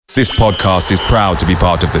This podcast is proud to be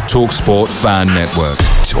part of the TalkSport Fan Network.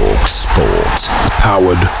 TalkSport.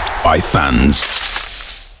 Powered by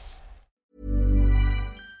fans.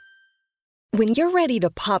 When you're ready to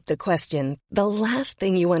pop the question, the last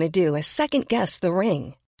thing you want to do is second-guess the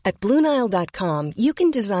ring. At BlueNile.com, you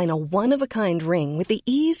can design a one-of-a-kind ring with the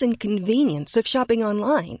ease and convenience of shopping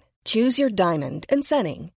online. Choose your diamond and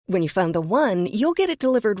setting. When you find the one, you'll get it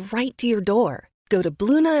delivered right to your door. Go to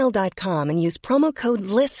BlueNile.com and use promo code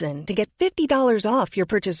LISTEN to get $50 off your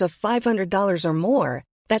purchase of $500 or more.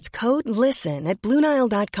 That's code LISTEN at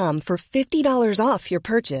BlueNile.com for $50 off your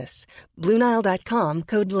purchase. BlueNile.com,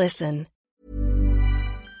 code LISTEN.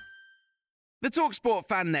 The TalkSport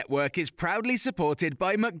Fan Network is proudly supported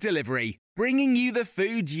by McDelivery, bringing you the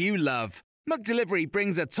food you love. McDelivery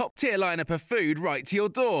brings a top-tier lineup of food right to your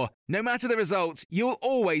door. No matter the result, you'll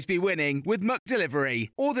always be winning with McDelivery.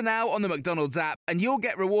 Order now on the McDonald's app and you'll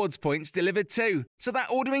get rewards points delivered too. So that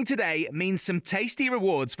ordering today means some tasty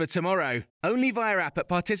rewards for tomorrow. Only via app at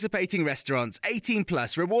participating restaurants. 18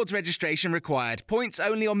 plus. Rewards registration required. Points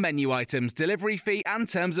only on menu items. Delivery fee and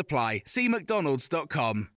terms apply. See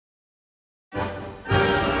mcdonalds.com.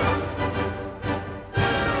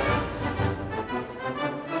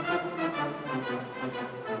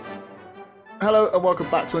 Hello and welcome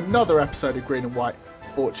back to another episode of Green and White,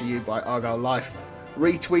 brought to you by Argyle Life.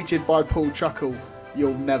 Retweeted by Paul Chuckle,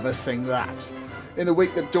 you'll never sing that. In the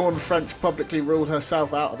week that Dawn French publicly ruled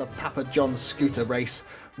herself out of the Papa John's scooter race,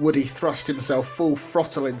 Woody thrust himself full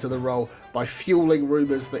throttle into the role by fueling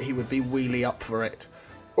rumours that he would be wheelie up for it.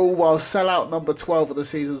 All while sellout number 12 of the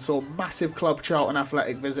season saw massive club Charlton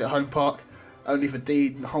Athletic visit Home Park, only for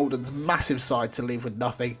Dean Holden's massive side to leave with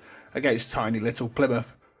nothing against tiny little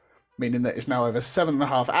Plymouth, meaning that it's now over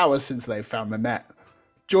 7.5 hours since they've found the net.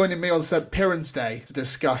 Joining me on St Piran's Day to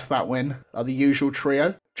discuss that win are the usual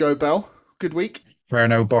trio. Joe Bell, good week.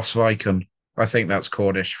 Verno Bosviken. I think that's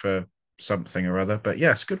Cornish for something or other. But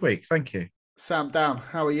yes, good week. Thank you. Sam Down,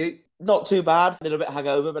 how are you? Not too bad. A little bit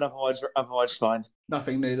hungover, but otherwise fine.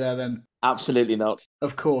 Nothing new there then? Absolutely not.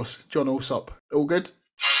 Of course. John Alsop, all good?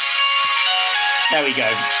 There we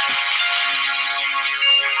go.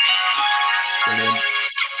 Brilliant.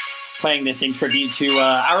 Playing this in tribute to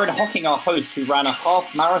Aaron Hocking, our host, who ran a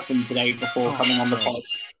half marathon today before coming on the pod.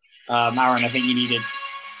 Aaron, I think you needed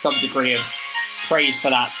some degree of praise for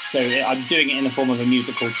that, so I'm doing it in the form of a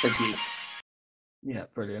musical tribute. Yeah,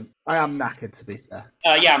 brilliant. I am knackered, to be fair.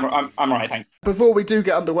 Yeah, I'm right, thanks. Before we do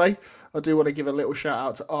get underway, I do want to give a little shout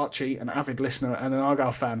out to Archie, an avid listener and an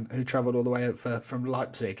Argyle fan who travelled all the way from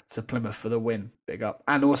Leipzig to Plymouth for the win. Big up.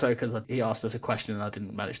 And also because he asked us a question and I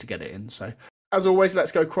didn't manage to get it in, so... As always,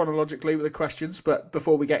 let's go chronologically with the questions, but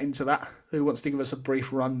before we get into that, who wants to give us a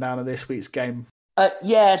brief rundown of this week's game?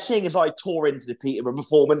 Seeing as I tore into the Peterborough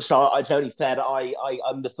performance, it's only fair that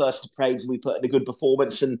I'm the first to praise we put in a good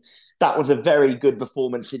performance, and that was a very good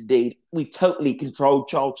performance indeed. We totally controlled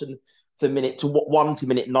Charlton from minute 1 to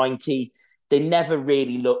minute 90. They never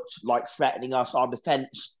really looked like threatening us. Our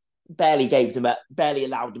defence barely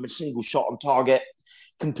allowed them a single shot on target,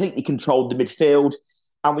 completely controlled the midfield.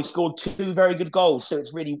 And we scored 2 very good goals. So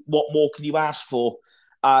it's really, what more can you ask for?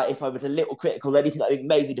 If I was a little critical of anything, I think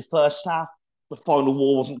maybe the first half, the final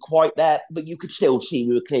war wasn't quite there, but you could still see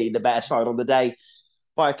we were clearly the better side on the day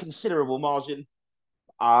by a considerable margin.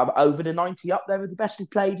 Over the 90 up there with the best we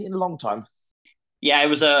played in a long time. Yeah, it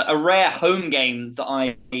was a rare home game that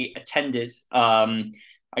I attended. I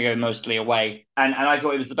go mostly away. And I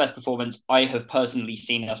thought it was the best performance I have personally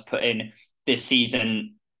seen us put in this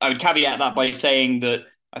season. I would caveat that by saying that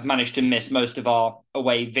I've managed to miss most of our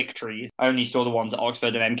away victories. I only saw the ones at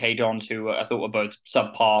Oxford and MK Dons, who I thought were both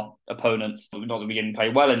subpar opponents. Not that we didn't play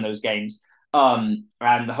well in those games. And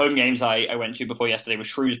the home games I went to before yesterday were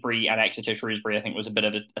Shrewsbury and Exeter. Shrewsbury, I think, was a bit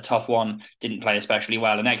of a tough one. Didn't play especially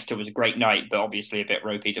well. And Exeter was a great night, but obviously a bit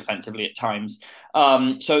ropey defensively at times.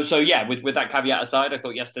 So yeah, with that caveat aside, I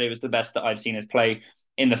thought yesterday was the best that I've seen us play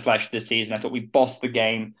in the flesh this season. I thought we bossed the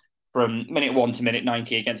game from minute 1 to minute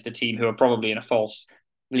 90 against a team who are probably in a false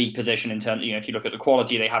league position in terms, if you look at the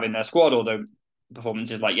quality they have in their squad, although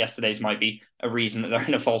performances like yesterday's might be a reason that they're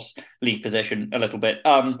in a false league position a little bit.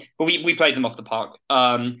 But we played them off the park.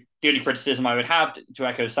 The only criticism I would have, to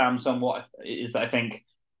echo Sam somewhat, is that I think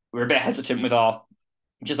we're a bit hesitant with our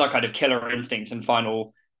kind of killer instincts and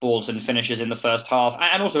final balls and finishes in the first half,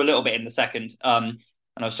 and also a little bit in the second. And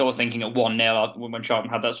I was sort of thinking at 1-0 when Charlton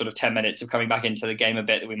had that sort of 10 minutes of coming back into the game a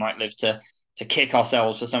bit, that we might live to kick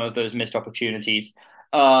ourselves for some of those missed opportunities.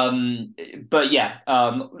 But yeah,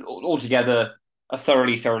 altogether, a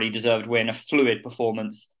thoroughly deserved win, a fluid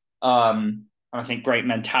performance. And I think great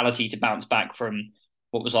mentality to bounce back from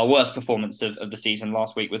what was our worst performance of the season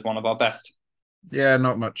last week with one of our best. Yeah,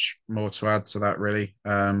 not much more to add to that, really.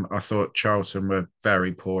 I thought Charlton were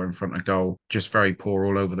very poor in front of goal, just very poor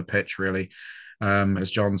all over the pitch, really.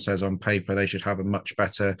 As John says, on paper, they should have a much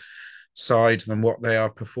better side than what they are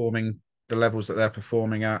performing, the levels that they're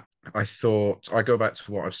performing at. I go back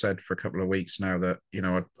to what I've said for a couple of weeks now that,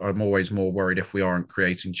 I'm always more worried if we aren't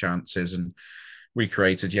creating chances, and we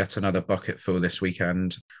created yet another bucketful this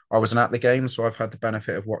weekend. I wasn't at the game, so I've had the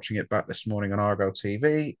benefit of watching it back this morning on Argyle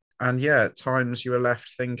TV. And yeah, at times you were left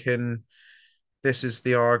thinking, this is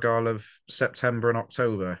the Argyle of September and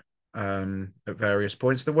October at various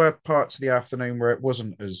points. There were parts of the afternoon where it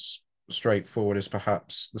wasn't as straightforward as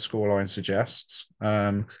perhaps the scoreline suggests,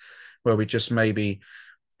 where we just maybe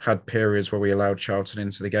had periods where we allowed Charlton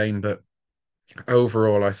into the game. But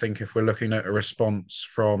overall, I think if we're looking at a response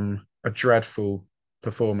from a dreadful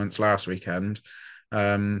performance last weekend,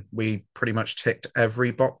 we pretty much ticked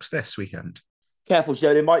every box this weekend. Careful,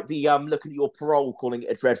 Joe. They might be looking at your parole, calling it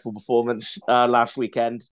a dreadful performance last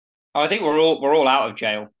weekend. I think we're all out of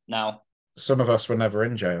jail now. Some of us were never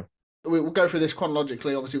in jail. We'll go through this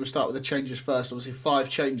chronologically. Obviously, we'll start with the changes first. Obviously, 5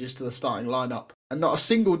 changes to the starting lineup, and not a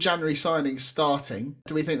single January signing starting.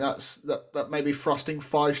 Do we think that maybe thrusting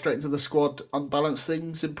 5 straight into the squad unbalanced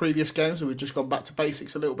things in previous games, and we've just gone back to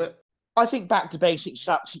basics a little bit? I think back to basics is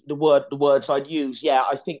absolutely the words I'd use. Yeah,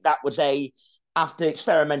 I think that was after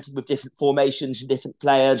experimenting with different formations and different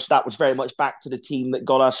players, that was very much back to the team that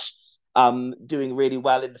got us doing really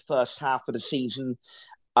well in the first half of the season,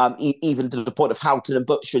 even to the point of Houghton and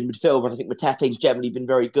Butcher in midfield. But I think Matete's generally been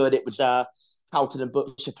very good. It was Houghton and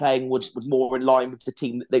Butcher playing was more in line with the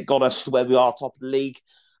team that got us to where we are, top of the league.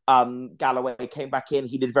 Galloway came back in.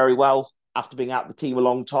 He did very well after being out of the team a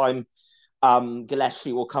long time.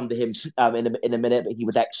 Gillespie, will come to him in a minute, but he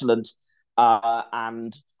was excellent.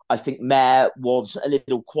 And I think Mayer was a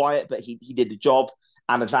little quiet, but he did the job.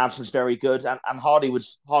 And Azaz was very good. And Hardy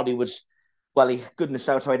was well, goodness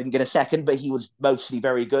knows how he didn't get a second, but he was mostly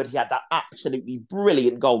very good. He had that absolutely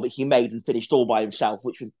brilliant goal that he made and finished all by himself,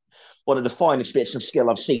 which was one of the finest bits of skill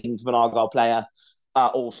I've seen from an Argyle player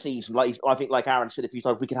all season. I think, like Aaron said a few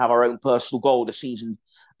times, we could have our own personal goal this season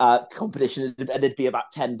competition, and there'd be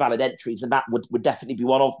about 10 valid entries, and that would definitely be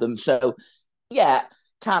one of them. So, yeah,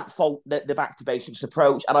 can't fault the back to basics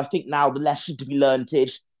approach. And I think now the lesson to be learned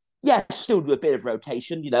is, still do a bit of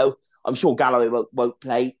rotation. I'm sure Galloway won't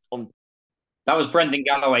play on. That was Brendan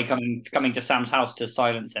Galloway coming to Sam's house to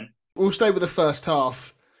silence him. We'll stay with the first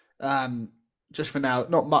half just for now.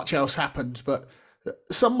 Not much else happened, but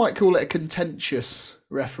some might call it a contentious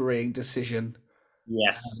refereeing decision.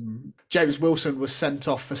 Yes. James Wilson was sent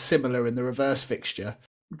off for similar in the reverse fixture.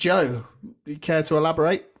 Joe, do you care to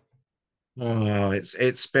elaborate? Oh,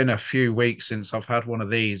 it's been a few weeks since I've had one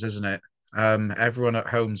of these, isn't it? Everyone at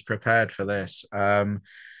home's prepared for this.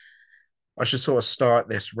 I should sort of start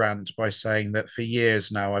this rant by saying that for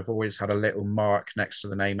years now, I've always had a little mark next to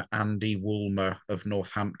the name Andy Woolmer of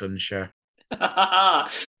Northamptonshire,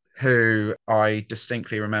 who I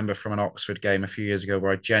distinctly remember from an Oxford game a few years ago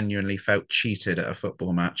where I genuinely felt cheated at a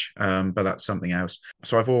football match, but that's something else.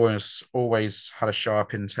 So I've always had a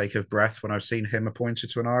sharp intake of breath when I've seen him appointed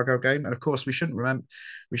to an Argyle game. And of course, we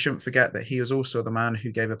shouldn't forget that he was also the man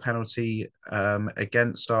who gave a penalty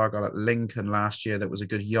against Argyle at Lincoln last year that was a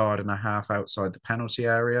good yard and a half outside the penalty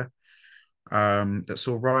area. That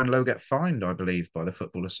saw Ryan Lowe get fined, I believe, by the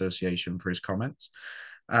Football Association for his comments.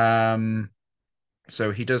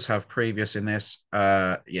 So he does have previous in this.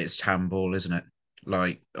 It's handball, isn't it?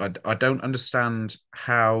 Like, I don't understand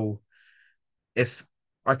how, if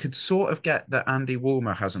I could sort of get that Andy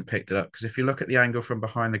Woolmer hasn't picked it up, because if you look at the angle from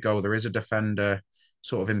behind the goal, there is a defender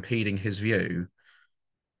sort of impeding his view.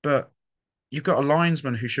 But you've got a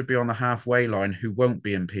linesman who should be on the halfway line who won't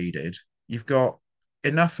be impeded. You've got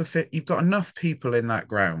enough people in that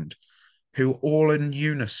ground who all in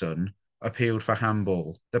unison appealed for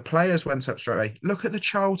handball. The players went up straight away. Look at the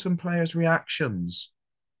Charlton players' reactions.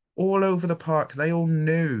 All over the park, they all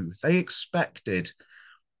knew. They expected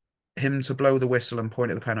him to blow the whistle and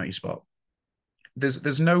point at the penalty spot.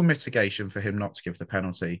 There's no mitigation for him not to give the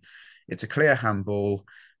penalty. It's a clear handball.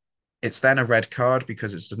 It's then a red card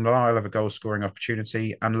because it's the denial of a goal-scoring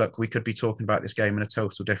opportunity. And look, we could be talking about this game in a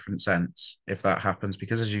total different sense if that happens,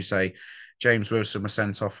 because as you say, James Wilson was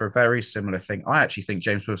sent off for a very similar thing. I actually think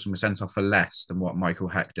James Wilson was sent off for less than what Michael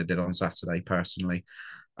Hector did on Saturday, personally,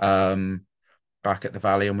 back at the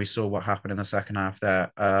Valley, and we saw what happened in the second half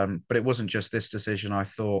there. But it wasn't just this decision. I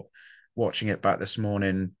thought, watching it back this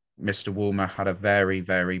morning, Mr. Woolmer had a very,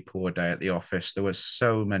 very poor day at the office. There were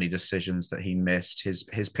so many decisions that he missed.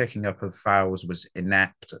 His picking up of fouls was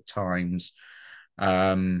inept at times.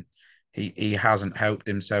 He hasn't helped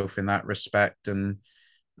himself in that respect. And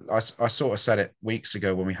I sort of said it weeks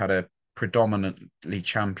ago when we had a predominantly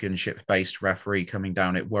championship-based referee coming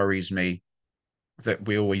down. It worries me that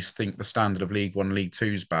we always think the standard of League One, League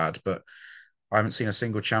Two is bad, but I haven't seen a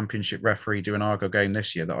single championship referee do an Argo game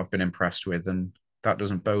this year that I've been impressed with, and that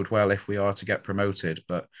doesn't bode well if we are to get promoted.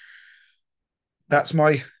 But that's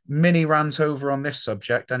my mini rant over on this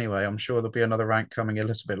subject anyway. I'm sure there'll be another rant coming a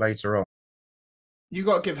little bit later on. You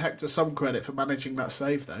got to give Hector some credit for managing that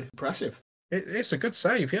save, though. Impressive. It's a good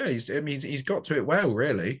save, yeah. He's got to it well,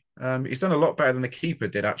 really. He's done a lot better than the keeper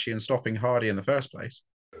did, actually, in stopping Hardy in the first place.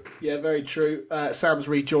 Yeah, very true. Sam's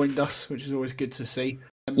rejoined us, which is always good to see.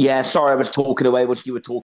 Yeah, sorry, I was talking away whilst you were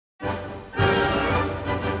talking.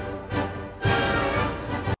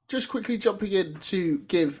 Just quickly jumping in to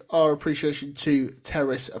give our appreciation to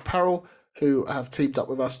Terrace Apparel, who have teamed up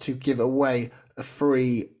with us to give away a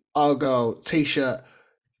free Argyle t-shirt.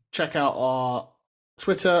 Check out our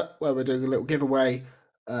Twitter, where we're doing a little giveaway.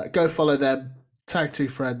 Go follow them, tag 2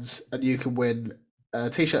 friends, and you can win a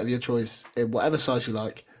t-shirt of your choice in whatever size you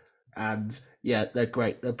like. And yeah, they're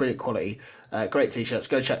great. They're brilliant quality. Great t-shirts.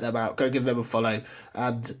 Go check them out. Go give them a follow.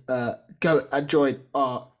 And go and join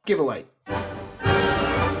our giveaway.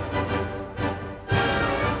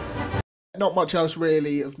 Not much else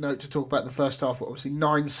really of note to talk about in the first half, but obviously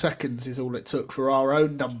 9 seconds is all it took for our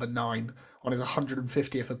own number 9 on his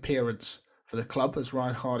 150th appearance for the club as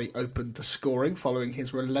Ryan Hardy opened the scoring following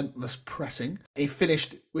his relentless pressing. He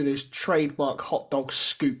finished with his trademark hot dog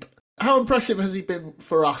scoop. How impressive has he been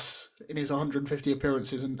for us in his 150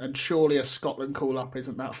 appearances? And surely a Scotland call-up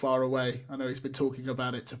isn't that far away. I know he's been talking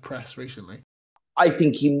about it to press recently. I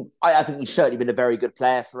think he's certainly been a very good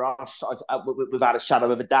player for us, without a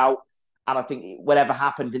shadow of a doubt. And I think whatever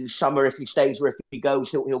happened in the summer, if he stays or if he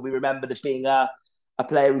goes, he'll be remembered as being a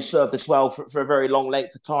player who served us well for a very long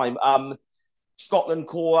length of time. Scotland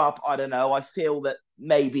call-up, I don't know. I feel that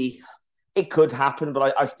maybe it could happen,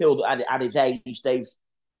 but I feel that at his age,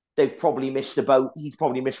 they've probably missed the boat. He's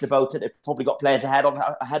probably missed the boat, and they've probably got players ahead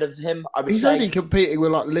of him. I would he's say. Only competing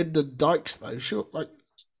with like Lyndon Dykes, though. Sure,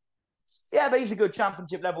 yeah, but he's a good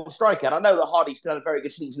championship level striker. And I know that Hardy's done a very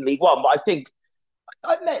good season in League One, but I think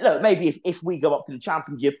look, maybe if we go up to the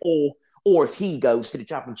championship, or if he goes to the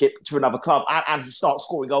championship to another club and he starts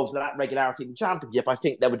scoring goals with that regularity in the championship, I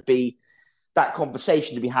think there would be that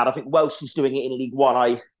conversation to be had. I think whilst he's doing it in League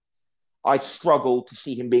One, I struggle to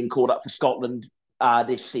see him being called up for Scotland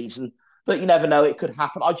this season. But you never know, it could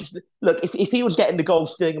happen. I just look, if he was getting the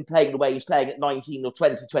goals doing and playing the way he's playing at 19 or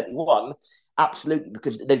 20, 21, absolutely,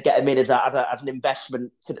 because they'd get him in as an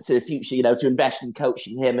investment for the future, to invest in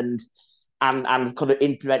coaching him and kind of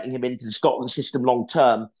implementing him into the Scotland system long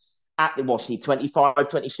term. At what's he, 25,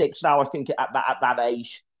 26 now? I think at that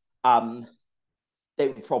age, they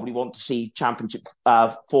would probably want to see championship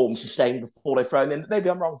form sustained before they throw him in.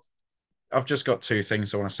 Maybe I'm wrong. I've just got 2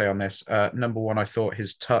 things I want to say on this. Number one, I thought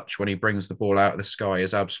his touch when he brings the ball out of the sky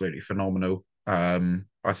is absolutely phenomenal.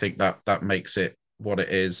 I think that makes it what it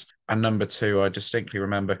is. And number 2, I distinctly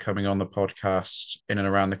remember coming on the podcast in and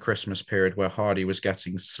around the Christmas period where Hardy was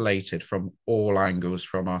getting slated from all angles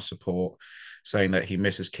from our support, saying that he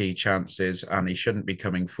misses key chances and he shouldn't be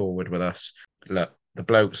coming forward with us. Look, the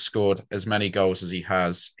bloke scored as many goals as he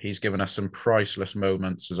has. He's given us some priceless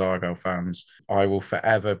moments as Argyle fans. I will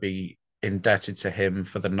forever be indebted to him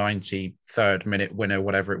for the 93rd minute winner,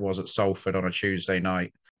 whatever it was, at Salford on a Tuesday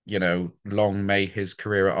night. Long may his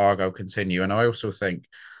career at Argyle continue. And I also think,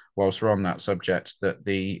 whilst we're on that subject, that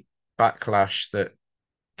the backlash that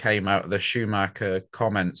came out of the Schumacher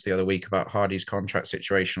comments the other week about Hardy's contract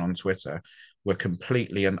situation on Twitter were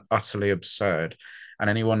completely and utterly absurd. And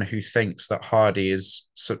anyone who thinks that Hardy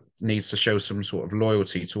needs to show some sort of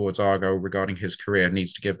loyalty towards Argyle regarding his career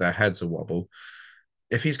needs to give their heads a wobble.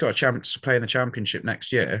 If he's got a chance to play in the Championship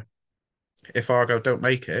next year, if Argyle don't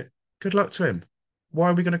make it, good luck to him. Why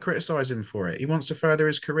are we going to criticise him for it? He wants to further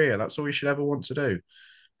his career. That's all he should ever want to do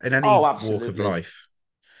in any walk of life.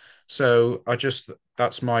 So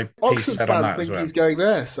that's my piece said on that as well. He's going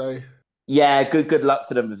there, so yeah, good luck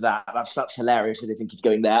to them with that. That's hilarious if they think he's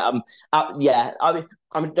going there. Yeah, I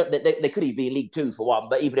mean, they could even be in League Two for one,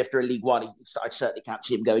 but even if they're in League One, I certainly can't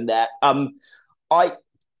see him going there. I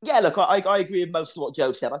agree with most of what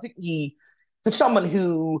Joe said. I think for someone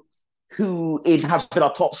who has been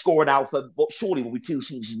our top scorer now for what surely will be 2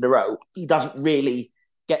 seasons in a row, he doesn't really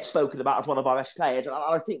get spoken about as one of our best players. And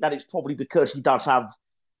I think that it's probably because he does have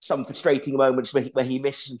some frustrating moments where he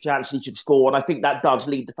misses some chances he should score. And I think that does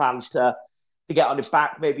lead the fans to get on his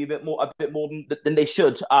back maybe a bit more than they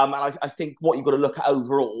should. And I think what you've got to look at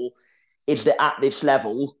overall is that at this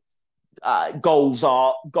level, goals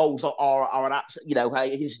are an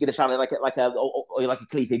absolute. He's going to sound like a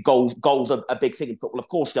cliche. Goals are a big thing in football, of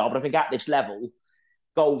course they are. But I think at this level,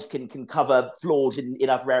 goals can cover flaws in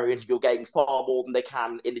other areas of your game far more than they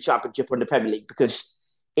can in the Championship or in the Premier League, because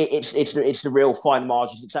it's the real fine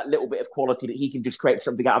margins. It's that little bit of quality that he can just create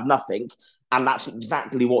something out of nothing, and that's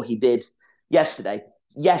exactly what he did yesterday.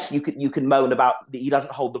 Yes, you can moan about that he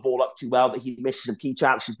doesn't hold the ball up too well, that he misses some key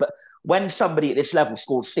chances. But when somebody at this level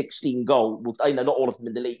scored 16 goals, well, not all of them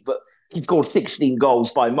in the league, but he scored 16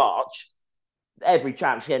 goals by March, every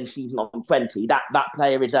chance he ends season on 20, that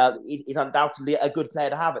player is undoubtedly a good player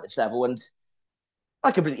to have at this level. And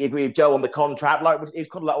I completely agree with Joe on the contract. It's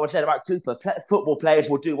kind of like what I said about Cooper. Football players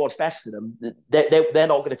will do what's best for them. They're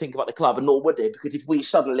not going to think about the club, and nor would they, because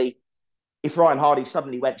if Ryan Hardy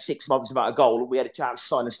suddenly went 6 months without a goal and we had a chance to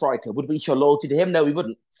sign a striker, would we show loyalty to him? No, we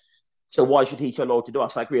wouldn't. So why should he show loyalty to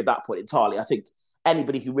us? I agree with that point entirely. I think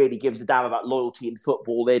anybody who really gives a damn about loyalty in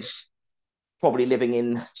football is probably living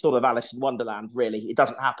in sort of Alice in Wonderland, really. It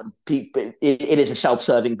doesn't happen. It is a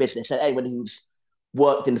self-serving business. And anyone who's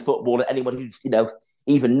worked in football, anyone who's,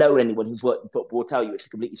 even known anyone who's worked in football will tell you it's a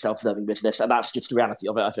completely self-serving business. And that's just the reality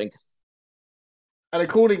of it, I think. And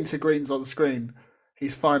according to Greens on Screen,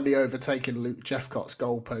 he's finally overtaken Luke Jeffcott's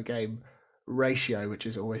goal per game ratio, which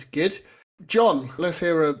is always good. John, let's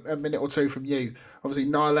hear a minute or two from you. Obviously,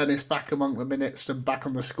 Niall Ennis back among the minutes and back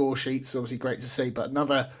on the score sheets. Obviously, great to see. But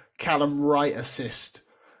another Callum Wright assist.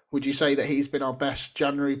 Would you say that he's been our best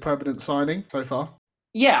January permanent signing so far?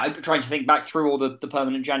 Yeah, I'm trying to think back through all the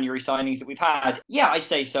permanent January signings that we've had. Yeah, I'd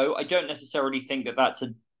say so. I don't necessarily think that that's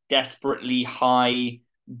a desperately high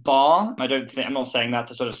bar. I'm not saying that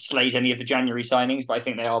to sort of slate any of the January signings, but I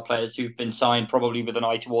think they are players who've been signed probably with an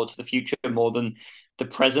eye towards the future more than the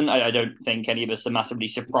present. I don't think any of us are massively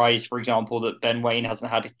surprised, for example, that Ben Waine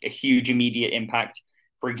hasn't had a huge immediate impact.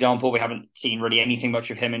 For example, we haven't seen really anything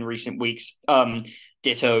much of him in recent weeks.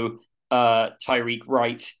 Ditto Tyreek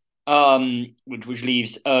Wright, which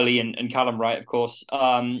leaves Early and Callum Wright, of course.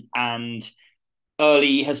 And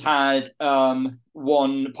Early has had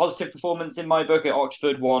one positive performance in my book at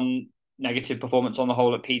Oxford, one negative performance on the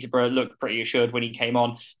whole at Peterborough. Looked pretty assured when he came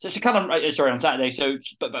on. So Callum, on Saturday. So,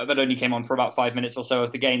 but only came on for about 5 minutes or so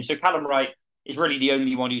of the game. So Callum Wright is really the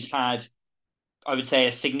only one who's had, I would say,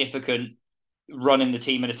 a significant run in the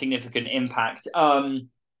team and a significant impact. I think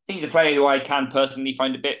he's a player who I can personally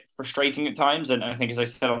find a bit frustrating at times. And I think, as I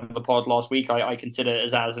said on the pod last week, I consider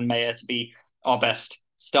Azaz and Mayer to be our best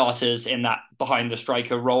starters in that behind the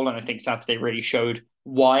striker role. And I think Saturday really showed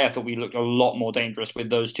why. I thought we looked a lot more dangerous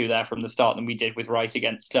with those two there from the start than we did with Wright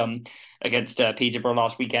against Peterborough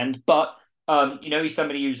last weekend. But, he's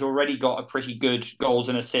somebody who's already got a pretty good goals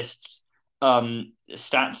and assists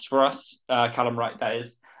stats for us, Callum Wright, that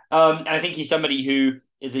is. And I think he's somebody who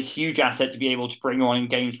is a huge asset to be able to bring on in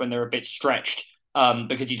games when they're a bit stretched,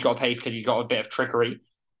 because he's got pace, because he's got a bit of trickery.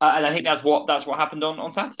 And I think that's what happened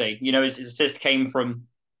on Saturday. His assist came from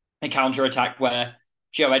a counter-attack where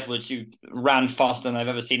Joe Edwards, who ran faster than I've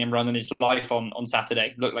ever seen him run in his life on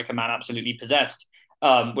Saturday, looked like a man absolutely possessed.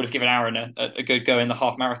 Would have given Aaron a good go in the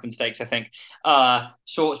half marathon stakes, I think.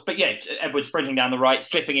 But yeah, Edwards sprinting down the right,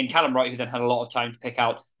 slipping in Callum Wright, who then had a lot of time to pick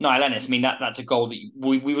out Niall Ennis. I mean, that's a goal that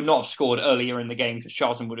we would not have scored earlier in the game because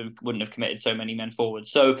Charlton wouldn't have committed so many men forward.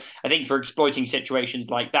 So I think for exploiting situations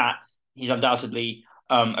like that, he's undoubtedly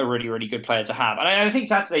a really, really good player to have. And I think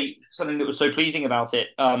Saturday, something that was so pleasing about it,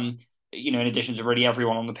 in addition to really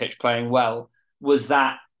everyone on the pitch playing well, was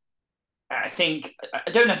that I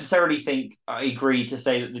don't necessarily think I agree to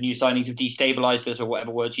say that the new signings have destabilised us, or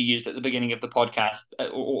whatever words you used at the beginning of the podcast,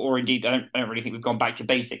 or indeed I don't really think we've gone back to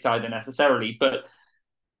basics either necessarily. But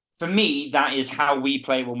for me, that is how we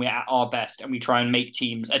play when we're at our best, and we try and make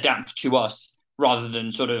teams adapt to us rather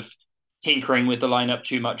than sort of tinkering with the lineup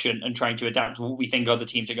too much and trying to adapt to what we think other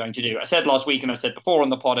teams are going to do. I said last week, and I said before on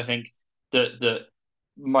the pod, I think that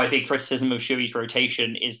my big criticism of Shuey's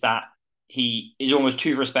rotation is that he is almost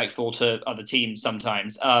too respectful to other teams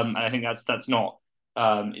sometimes. And I think that's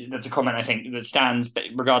a comment I think that stands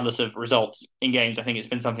regardless of results in games. I think it's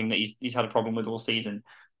been something that he's had a problem with all season.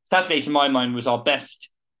 Saturday, to my mind, was our best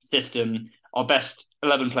system, our best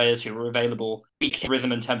 11 players who were available. We kept the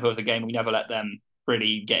rhythm and tempo of the game. We never let them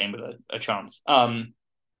really get in with a chance. And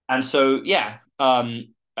so, yeah.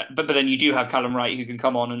 But then you do have Callum Wright, who can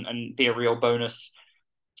come on and be a real bonus,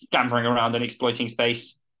 scampering around and exploiting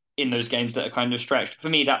space in those games that are kind of stretched. For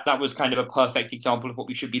me, that was kind of a perfect example of what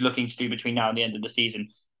we should be looking to do between now and the end of the season.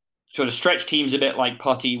 Sort of stretch teams a bit like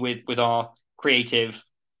Putty with our creative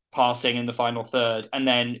passing in the final third. And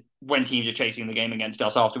then when teams are chasing the game against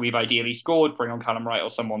us after we've ideally scored, bring on Callum Wright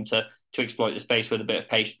or someone to to exploit the space with a bit of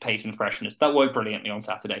pace and freshness. That worked brilliantly on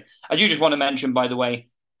Saturday. I do just want to mention, by the way,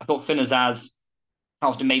 I thought Finn Azaz,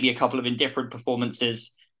 after maybe a couple of indifferent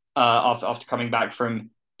performances after coming back from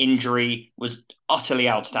injury, was utterly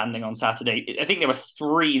outstanding on Saturday. I think there were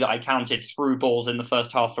 3 that I counted through balls in the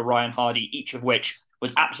first half for Ryan Hardy, each of which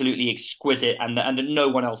was absolutely exquisite, and that no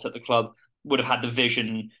one else at the club would have had the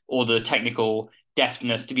vision or the technical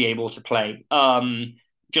deftness to be able to play.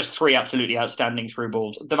 Just 3 absolutely outstanding through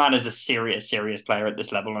balls. The man is a serious player at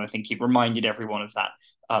this level, and I think he reminded everyone of that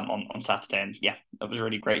on Saturday. And yeah, that was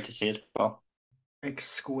really great to see as well.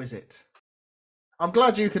 Exquisite. I'm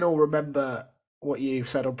glad you can all remember what you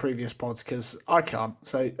said on previous pods, because I can't,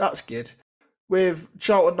 so that's good. With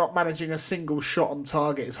Charlton not managing a single shot on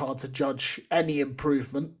target, it's hard to judge any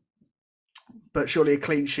improvement. But surely a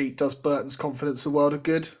clean sheet does Burton's confidence a world of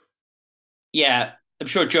good. Yeah, I'm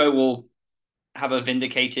sure Joe will have a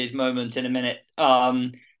vindicated moment in a minute.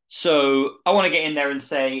 So I want to get in there and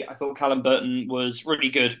say I thought Callum Burton was really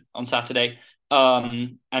good on Saturday.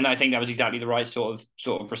 And I think that was exactly the right sort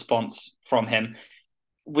of response from him.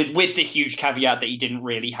 With the huge caveat that he didn't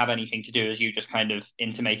really have anything to do, as you just kind of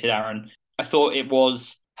intimated, Aaron. I thought it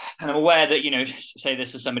was, and I'm aware that, say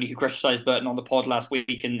this as somebody who criticised Burton on the pod last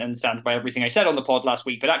week and stands by everything I said on the pod last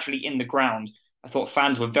week, but actually in the ground, I thought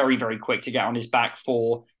fans were very, very quick to get on his back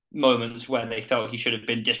for moments where they felt he should have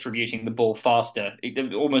been distributing the ball faster.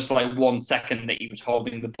 Almost like 1 second that he was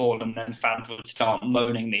holding the ball, and then fans would start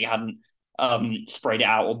moaning that he hadn't sprayed it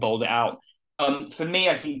out or bowled it out. For me,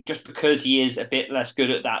 I think just because he is a bit less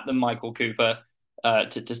good at that than Michael Cooper,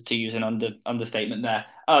 to use an understatement there,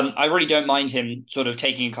 I really don't mind him sort of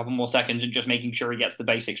taking a couple more seconds and just making sure he gets the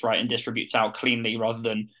basics right and distributes out cleanly, rather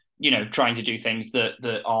than trying to do things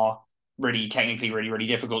that are really technically really, really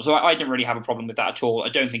difficult. So I didn't really have a problem with that at all. I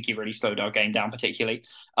don't think he really slowed our game down particularly.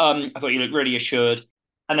 I thought he looked really assured.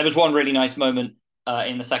 And there was one really nice moment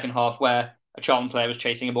in the second half where a Charlton player was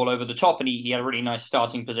chasing a ball over the top, and he had a really nice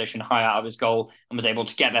starting position high out of his goal and was able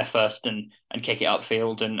to get there first and kick it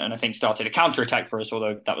upfield, and I think started a counter-attack for us,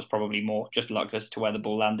 although that was probably more just luck as to where the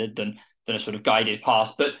ball landed than a sort of guided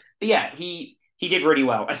pass. But yeah, he did really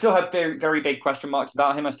well. I still have very, very big question marks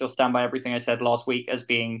about him. I still stand by everything I said last week as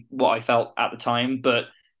being what I felt at the time. But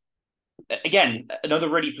again, another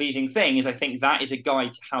really pleasing thing is I think that is a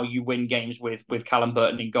guide to how you win games with Callum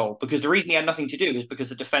Burton in goal. Because the reason he had nothing to do is because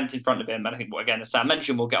the defence in front of him, and I think, again, as Sam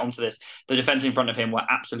mentioned, we'll get onto this, the defence in front of him were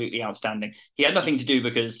absolutely outstanding. He had nothing to do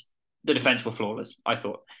because the defence were flawless, I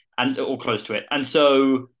thought, or close to it. And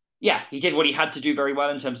so, yeah, he did what he had to do very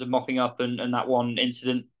well in terms of mopping up and that one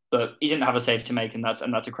incident, but he didn't have a save to make, and that's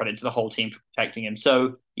a credit to the whole team for protecting him.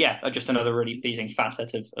 So, yeah, just another really pleasing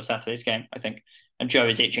facet of Saturday's game, I think. And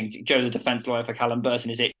Joe, the defence lawyer for Callum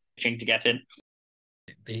Burton, is itching to get in.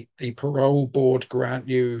 The parole board grant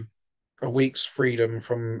you a week's freedom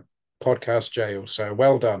from podcast jail, so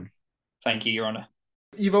well done. Thank you, Your Honour.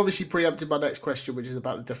 You've obviously preempted my next question, which is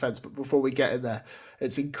about the defence, but before we get in there,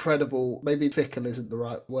 it's incredible, maybe fickle isn't the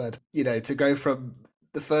right word, to go from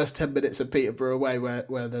the first 10 minutes of Peterborough away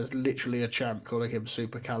where there's literally a chant calling him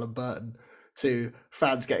Super Callum Burton, to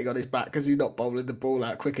fans getting on his back because he's not bowling the ball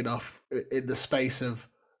out quick enough in the space of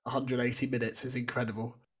 180 minutes is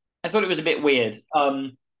incredible. I thought it was a bit weird.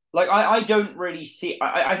 I don't really see...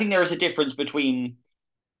 I think there is a difference between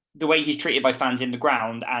the way he's treated by fans in the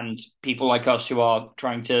ground and people like us who are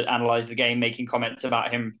trying to analyse the game, making comments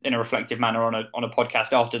about him in a reflective manner on a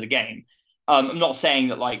podcast after the game. I'm not saying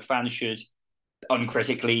that fans should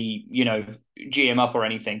uncritically, G him up or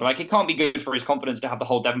anything, but it can't be good for his confidence to have the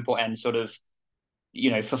whole Devonport end sort of,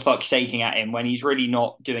 for fuck's saking at him when he's really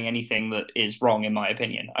not doing anything that is wrong, in my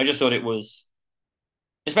opinion. I just thought it was,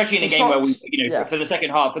 especially in a game where we, for the second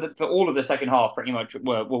half, for all of the second half, pretty much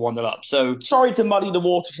were 1-0 up. So sorry to muddy the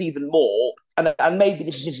waters even more, and maybe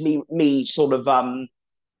this is just me sort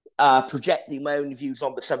of projecting my own views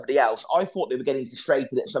onto somebody else. I thought they were getting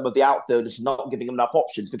frustrated at some of the outfielders and not giving them enough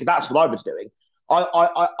options, because that's what I was doing.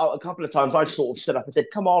 I a couple of times I sort of stood up and said,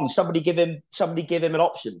 "Come on, somebody give him an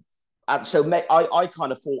option." And so I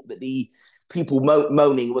kind of thought that the people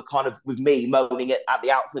moaning were kind of with me moaning at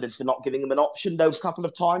the outfielders for not giving him an option those couple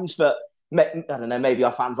of times. But I don't know, maybe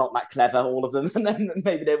our fans aren't that clever, all of them, and then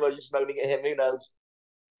maybe they were just moaning at him. Who knows?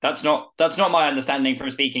 That's not my understanding from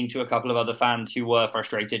speaking to a couple of other fans who were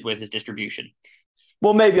frustrated with his distribution.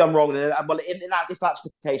 Well, maybe I'm wrong. Well, if that's the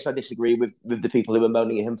case, I disagree with the people who were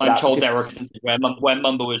moaning at him for I'm told there were instances where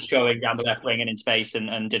Mumba was showing down the left wing and in space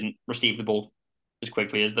and didn't receive the ball as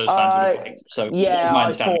quickly as those fans were playing. So yeah,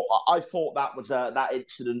 I thought that was that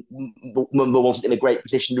incident. Mumba wasn't in a great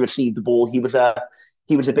position to receive the ball. He was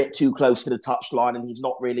a bit too close to the touchline, and he's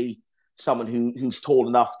not really someone who's tall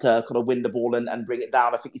enough to kind of win the ball and bring it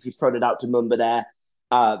down. I think if you'd thrown it out to Mumba there,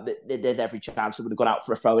 there's every chance it would have gone out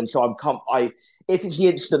for a throw. And so if it's the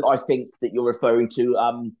incident I think that you're referring to,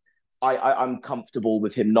 I'm comfortable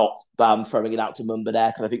with him not throwing it out to Mumba there,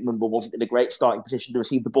 because I think Mumba wasn't in a great starting position to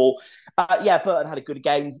receive the ball. Burton had a good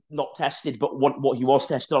game, not tested, but what he was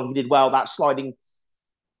tested on, he did well. That sliding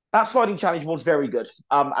challenge was very good.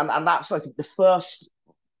 And that's, I think, the first,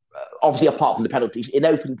 obviously apart from the penalties, in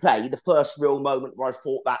open play, the first real moment where I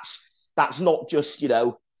thought that's not just,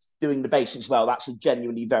 doing the basics well. That's a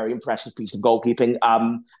genuinely very impressive piece of goalkeeping.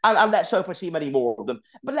 And let's hope I see many more of them.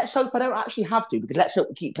 But let's hope I don't actually have to, because let's hope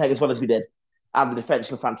we keep playing as well as we did. And the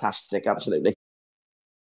defence were fantastic, absolutely.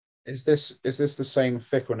 Is this the same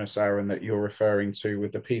fickleness, Aaron, that you're referring to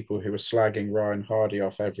with the people who are slagging Ryan Hardy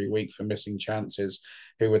off every week for missing chances,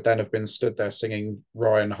 who would then have been stood there singing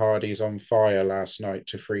Ryan Hardy's On Fire last night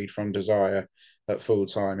to Freed from Desire at full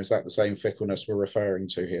time? Is that the same fickleness we're referring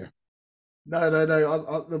to here? No.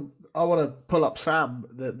 I want to pull up Sam,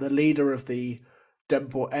 the leader of the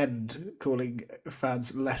Denport End, calling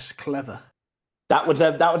fans less clever. That was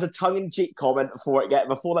a tongue-in-cheek comment before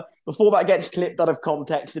that gets clipped out of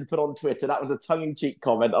context and put on Twitter. That was a tongue-in-cheek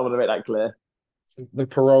comment. I want to make that clear. The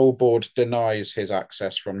parole board denies his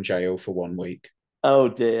access from jail for 1 week. Oh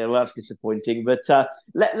dear, well, that's disappointing. But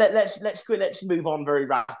let's move on very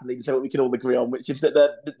rapidly so we can all agree on, which is that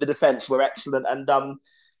the defence were excellent. And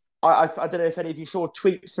I don't know if any of you saw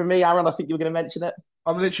tweets from me, Aaron. I think you were going to mention it.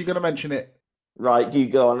 I'm literally going to mention it. Right, you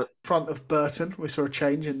go on. Front of Burton, we saw a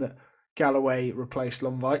change in that Galloway replaced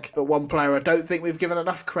Lomvik. But one player I don't think we've given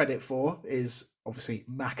enough credit for is obviously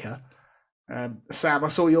Maka. Sam, I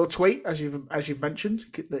saw your tweet, as you've mentioned,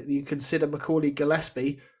 that you consider Macaulay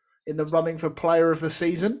Gillespie in the running for Player of the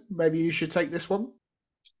Season. Maybe you should take this one.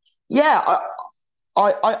 Yeah,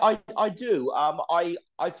 I do.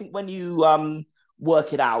 I think when you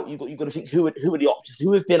work it out, you've got to think who are the options,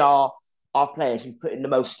 who have been our players who've put in the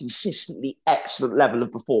most consistently excellent level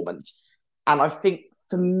of performance. And I think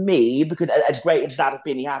for me, because as great as that has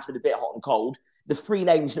been, he has been a bit hot and cold. The three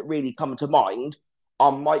names that really come to mind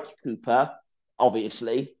are Mike Cooper,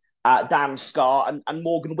 obviously, Dan Scarr, and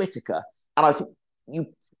Morgan Whittaker. And I think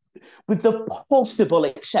with the possible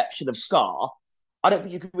exception of Scarr, I don't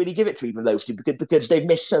think you can really give it to either of those two because they've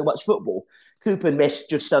missed so much football. Cooper missed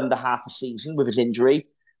just under half a season with his injury.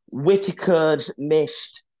 Whittaker's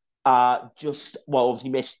missed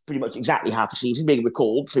obviously missed pretty much exactly half a season, being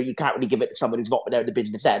recalled, so you can't really give it to someone who's not been there in the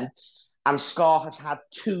business then. And Scarr has had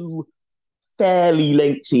two fairly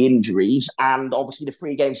lengthy injuries, and obviously the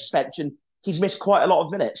 3-game suspension, he's missed quite a lot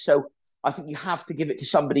of minutes. So I think you have to give it to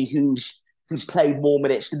somebody who's played more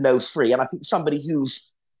minutes than those three, and I think somebody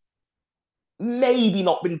who's maybe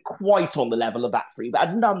not been quite on the level of that three, but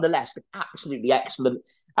had nonetheless been absolutely excellent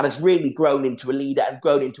and has really grown into a leader and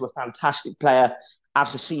grown into a fantastic player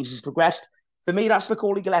as the season's progressed. For me, that's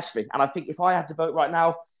Macaulay Gillespie. And I think if I had to vote right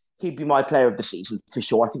now, he'd be my player of the season for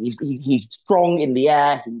sure. I think he's strong in the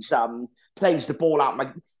air. He's plays the ball out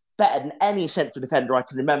better than any central defender I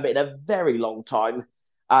can remember in a very long time.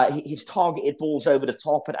 His targeted balls over the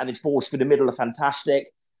top and his balls through the middle are fantastic.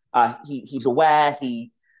 He's aware.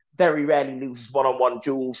 He very rarely loses one-on-one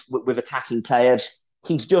duels with attacking players.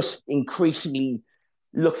 He's just increasingly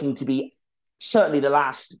looking to be, certainly the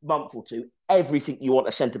last month or two, everything you want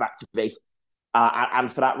a centre-back to be.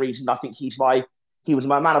 And for that reason, I think he was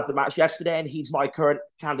my man of the match yesterday, and he's my current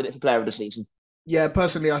candidate for Player of the Season. Yeah,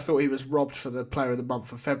 personally, I thought he was robbed for the Player of the Month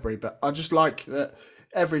for February, but I just like that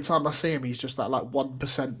every time I see him, he's just that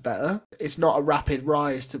 1% better. It's not a rapid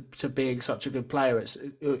rise to being such a good player.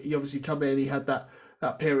 He obviously come in, he had that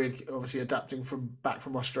period, obviously adapting back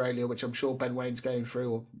from Australia, which I'm sure Ben Wayne's going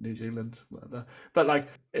through, or New Zealand, whatever. But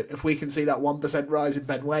if we can see that 1% rise in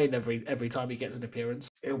Ben Wayne every time he gets an appearance,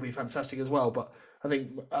 it'll be fantastic as well. But I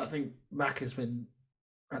think Mac has been,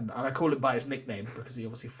 and I call him by his nickname because he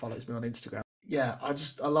obviously follows me on Instagram. Yeah,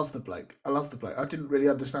 I love the bloke. I didn't really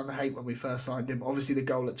understand the hate when we first signed him. Obviously, the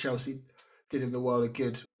goal at Chelsea did him the world of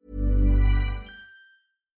good.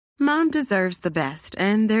 Mom deserves the best,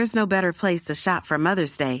 and there's no better place to shop for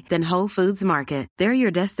Mother's Day than Whole Foods Market. They're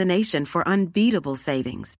your destination for unbeatable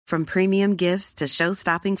savings, from premium gifts to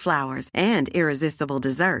show-stopping flowers and irresistible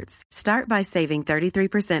desserts. Start by saving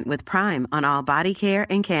 33% with Prime on all body care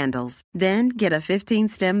and candles. Then get a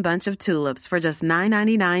 15-stem bunch of tulips for just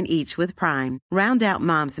 $9.99 each with Prime. Round out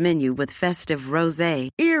Mom's menu with festive rosé,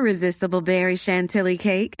 irresistible berry chantilly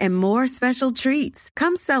cake, and more special treats.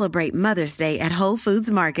 Come celebrate Mother's Day at Whole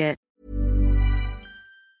Foods Market.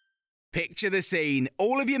 Picture the scene.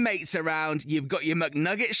 All of your mates around, you've got your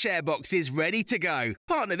McNugget share boxes ready to go.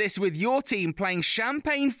 Partner this with your team playing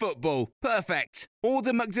champagne football. Perfect.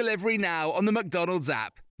 Order McDelivery now on the McDonald's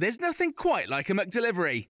app. There's nothing quite like a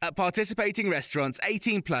McDelivery. At participating restaurants,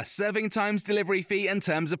 18 plus, serving times, delivery fee and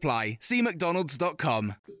terms apply. See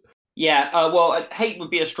mcdonalds.com. Yeah, well, hate would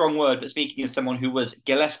be a strong word, but speaking as someone who was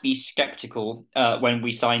Gillespie skeptical when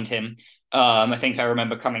we signed him, I think I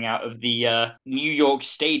remember coming out of the New York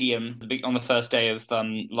Stadium on the first day of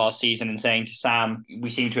last season and saying to Sam, we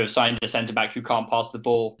seem to have signed a centre-back who can't pass the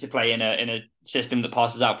ball to play in a system that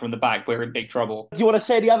passes out from the back. We're in big trouble. Do you want to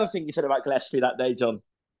say the other thing you said about Gillespie that day, John?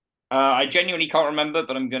 I genuinely can't remember,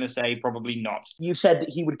 but I'm going to say probably not. You said that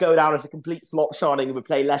he would go down as a complete flop signing and would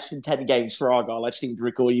play less than 10 games for Argyle. I seem to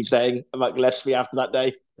recall you saying about Gillespie after that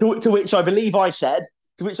day. To which I believe I said,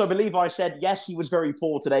 yes, he was very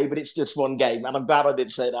poor today, but it's just one game. And I'm glad I did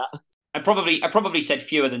say that. I probably said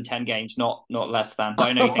fewer than 10 games, not less than. But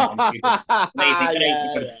I know you think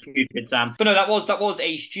I'm stupid, Sam. But no, that was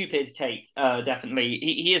a stupid take, definitely.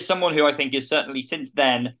 He is someone who I think is certainly since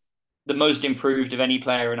then the most improved of any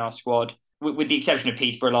player in our squad, with the exception of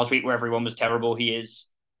Peterborough last week where everyone was terrible. He is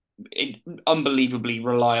unbelievably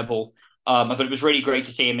reliable. I thought it was really great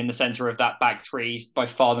to see him in the centre of that back three. He's by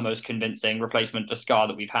far the most convincing replacement for Scar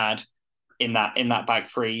that we've had in that back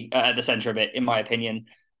three, at the centre of it, in my opinion.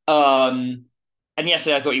 And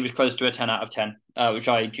yesterday I thought he was close to a 10 out of 10, which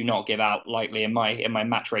I do not give out lightly in my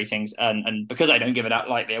match ratings. And because I don't give it out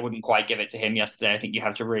lightly, I wouldn't quite give it to him yesterday. I think you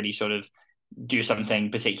have to really sort of do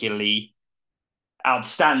something particularly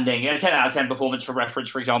outstanding. A 10 out of 10 performance, for reference,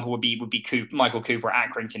 for example, would be Michael Cooper at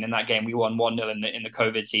Accrington in that game. We won 1-0 in the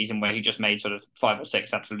COVID season where he just made sort of 5 or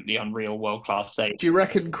 6 absolutely unreal world-class saves. Do you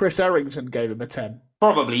reckon Chris Errington gave him a 10?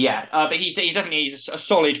 Probably, yeah. But he's definitely a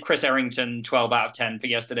solid Chris Errington 12 out of 10 for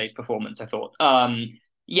yesterday's performance, I thought.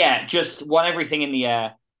 Just won everything in the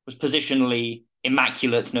air, was positionally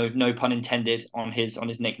immaculate, no pun intended on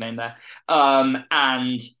his nickname there.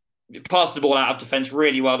 And passed the ball out of defence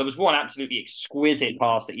really well. There was one absolutely exquisite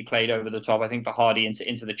pass that he played over the top, I think, for Hardy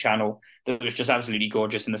into the channel that was just absolutely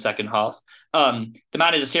gorgeous in the second half. The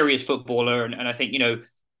man is a serious footballer, and I think,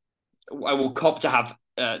 I will cop to have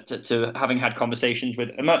to having had conversations with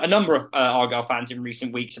a number of Argyle fans in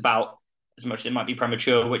recent weeks about, as much as it might be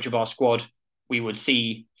premature, which of our squad we would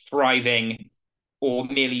see thriving or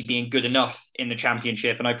merely being good enough in the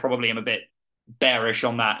Championship. And I probably am a bit bearish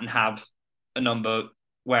on that and have a number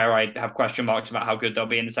where I have question marks about how good they'll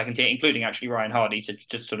be in the second tier, including actually Ryan Hardy,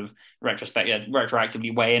 to sort of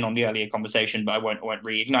retroactively weigh in on the earlier conversation, but I won't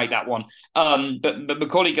reignite that one. But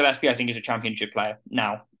Macaulay Gillespie, I think, is a Championship player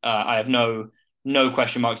now. I have no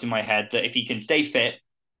question marks in my head that if he can stay fit,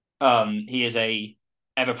 he is a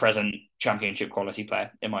ever-present Championship quality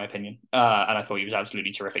player, in my opinion. And I thought he was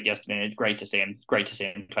absolutely terrific yesterday. And it's great to see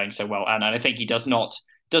him playing so well. And I think he does not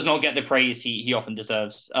get the praise he often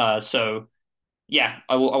deserves. So yeah,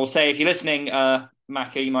 I will say, if you're listening,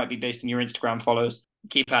 Macca, you might be based on your Instagram follows.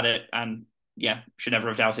 Keep at it, and yeah, should never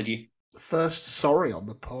have doubted you. First sorry on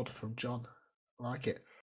the pod from John. I like it.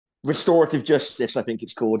 Restorative justice, I think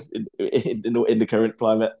it's called in the current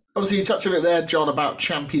climate. Obviously, you touched on it there, John, about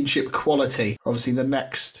Championship quality. Obviously, the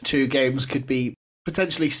next 2 games could be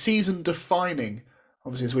potentially season-defining,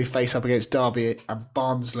 obviously, as we face up against Derby and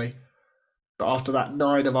Barnsley. But after that,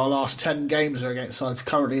 9 of our last 10 games are against sides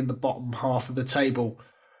currently in the bottom half of the table.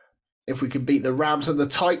 If we can beat the Rams and the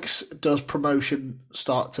Tykes, does promotion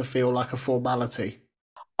start to feel like a formality?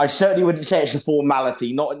 I certainly wouldn't say it's a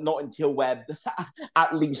formality, not until we're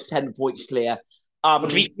at least 10 points clear. To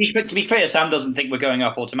be clear, Sam doesn't think we're going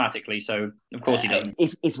up automatically, so of course he doesn't.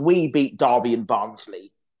 If we beat Derby and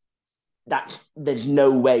Barnsley, there's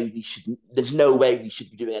no way we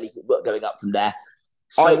should be doing anything but going up from there.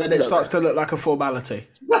 So then it starts to look like a formality.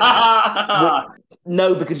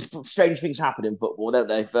 No, because strange things happen in football, don't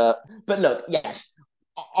they? But look, yes.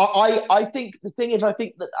 I think the thing is, I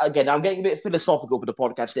think that, again, I'm getting a bit philosophical for the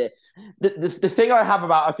podcast here. The thing I have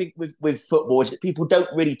about, I think, with football is that people don't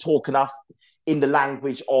really talk enough in the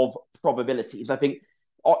language of probabilities. I think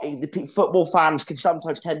the football fans can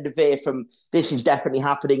sometimes tend to veer from this is definitely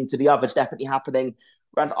happening to the other's definitely happening.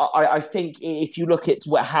 And I think if you look at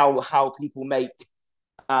how people make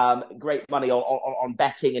great money on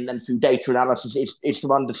betting and then through data analysis, it's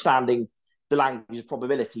from understanding the language of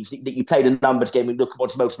probabilities, that you play the numbers game and look at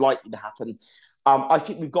what's most likely to happen. I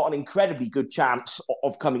think we've got an incredibly good chance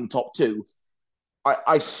of coming top 2.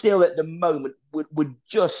 I still, at the moment, would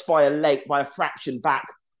just by a fraction back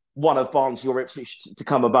one of Barnsley or Ipswich to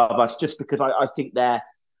come above us, just because I think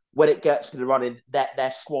when it gets to the running,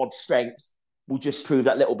 their squad strength will just prove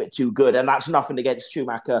that little bit too good. And that's nothing against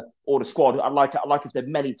Schumacher or the squad. Like I've said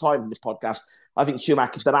many times in this podcast, I think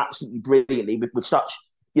Schumacher's done absolutely brilliantly with such,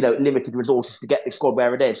 limited resources to get the squad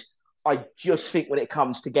where it is. I just think when it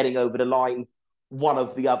comes to getting over the line, one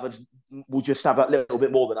of the others will just have a little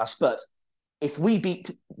bit more than us. But if we beat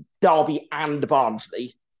Derby and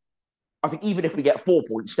Barnsley, I think even if we get 4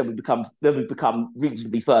 points, then we become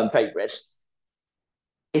reasonably firm favourites.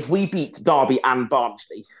 If we beat Derby and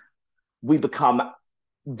Barnsley, we become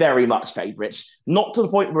very much favourites. Not to the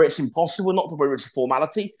point where it's impossible, not to the point where it's a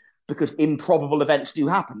formality, because improbable events do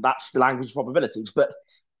happen. That's the language of probabilities. But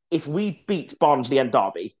if we beat Barnsley and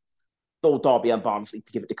Derby, or Derby and Barnsley,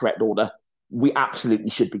 to give it the correct order, we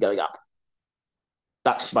absolutely should be going up.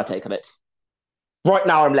 That's my take on it. Right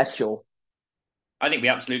now, I'm less sure. I think we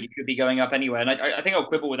absolutely should be going up anyway. And I think I'll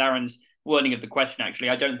quibble with Aaron's wording of the question, actually.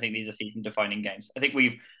 I don't think these are season-defining games. I think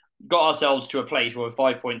we've got ourselves to a place where we're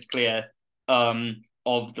 5 points clear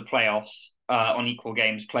of the playoffs on equal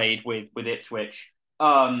games played with Ipswich.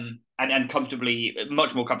 And comfortably,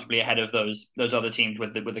 much more comfortably ahead of those other teams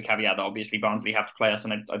with the caveat that obviously Barnsley have to play us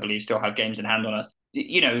and I believe still have games in hand on us.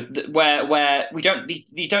 Where we don't,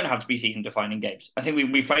 these don't have to be season-defining games. I think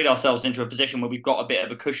we've played ourselves into a position where we've got a bit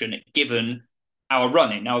of a cushion given our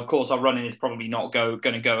running. Now, of course, our running is probably not going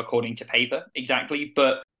to go according to paper exactly,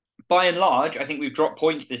 but by and large, I think we've dropped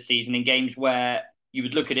points this season in games where you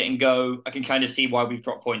would look at it and go, I can kind of see why we've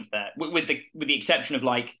dropped points there. With the exception of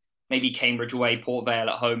like maybe Cambridge away, Port Vale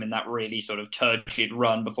at home in that really sort of turgid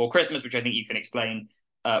run before Christmas, which I think you can explain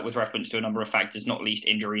with reference to a number of factors, not least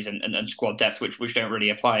injuries and squad depth, which don't really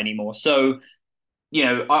apply anymore. So,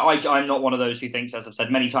 I'm not one of those who thinks, as I've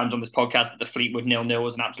said many times on this podcast, that the Fleetwood 0-0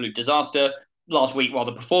 was an absolute disaster. Last week, while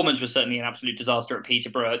the performance was certainly an absolute disaster at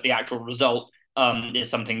Peterborough, the actual result is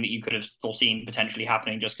something that you could have foreseen potentially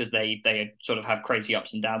happening just because they sort of have crazy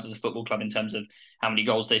ups and downs as a football club in terms of how many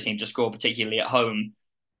goals they seem to score, particularly at home.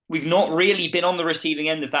 We've not really been on the receiving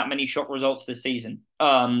end of that many shock results this season.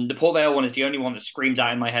 The Port Vale one is the only one that screams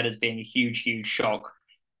out in my head as being a huge, huge shock.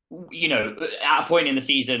 At a point in the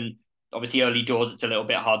season, obviously early doors, it's a little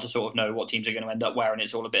bit hard to sort of know what teams are going to end up where, and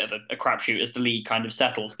it's all a bit of a crapshoot as the league kind of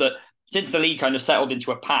settles. But since the league kind of settled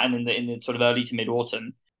into a pattern in the sort of early to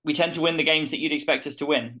mid-autumn, we tend to win the games that you'd expect us to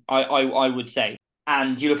win, I would say.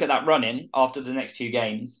 And you look at that run-in after the next two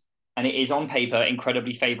games, and it is on paper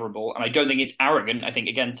incredibly favourable. And I don't think it's arrogant. I think,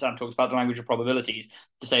 again, Sam talks about the language of probabilities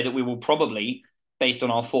to say that we will probably, based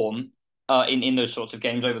on our form in those sorts of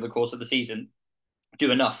games over the course of the season,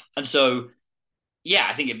 do enough. And so, yeah,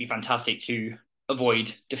 I think it'd be fantastic to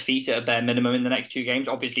avoid defeat at a bare minimum in the next two games.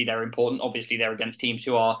 Obviously, they're important. Obviously, they're against teams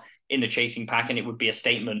who are in the chasing pack, and it would be a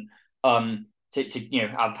statement to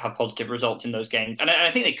have positive results in those games. And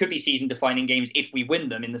I think they could be season-defining games if we win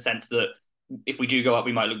them, in the sense that if we do go up,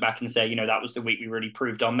 we might look back and say, that was the week we really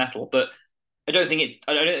proved our mettle. But I don't think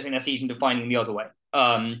they're season-defining the other way.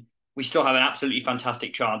 We still have an absolutely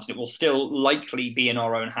fantastic chance, and it will still likely be in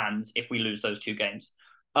our own hands if we lose those two games.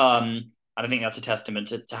 And I think that's a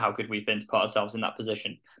testament to how good we've been to put ourselves in that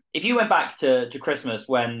position. If you went back to Christmas,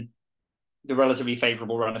 when the relatively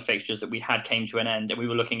favourable run of fixtures that we had came to an end, and we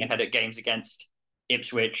were looking ahead at games against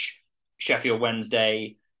Ipswich, Sheffield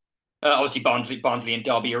Wednesday, obviously Barnsley and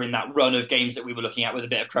Derby are in that run of games that we were looking at with a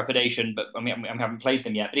bit of trepidation, but we haven't played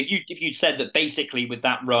them yet. But if you'd said that basically with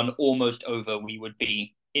that run almost over, we would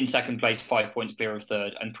be in second place, 5 points clear of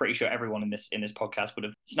third, I'm pretty sure everyone in this podcast would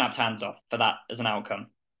have snapped hands off for that as an outcome.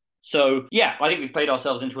 So, yeah, I think we've played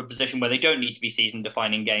ourselves into a position where they don't need to be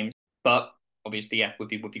season-defining games, but obviously, yeah, would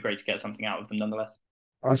be great to get something out of them nonetheless.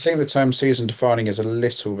 I think the term season-defining is a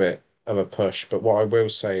little bit of a push, but what I will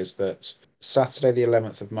say is that Saturday the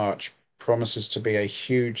 11th of March promises to be a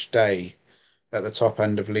huge day at the top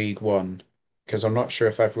end of League One, because I'm not sure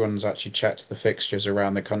if everyone's actually checked the fixtures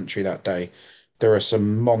around the country that day. There are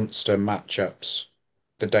some monster matchups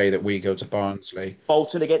the day that we go to Barnsley.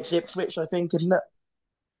 Bolton against Ipswich, I think, isn't it?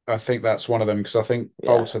 I think that's one of them, because I think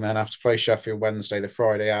Bolton then have to play Sheffield Wednesday the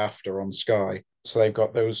Friday after on Sky. So they've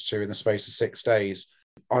got those two in the space of 6 days.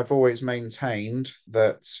 I've always maintained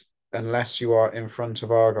that unless you are in front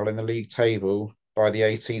of Argyle in the league table by the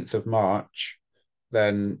 18th of March,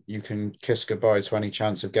 then you can kiss goodbye to any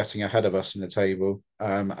chance of getting ahead of us in the table.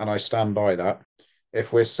 And I stand by that.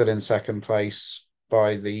 If we're still in second place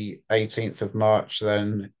by the 18th of March,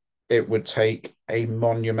 then it would take a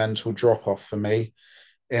monumental drop-off for me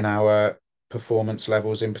in our performance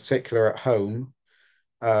levels, in particular at home.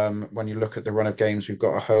 When you look at the run of games we've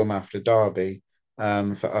got at home after Derby,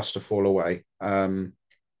 for us to fall away.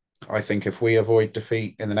 I think if we avoid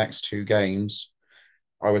defeat in the next two games,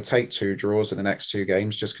 I would take 2 draws in the next 2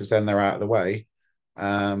 games just because then they're out of the way.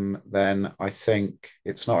 then I think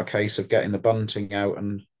it's not a case of getting the bunting out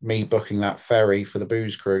and me booking that ferry for the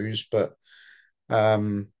booze cruise, but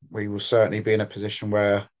we will certainly be in a position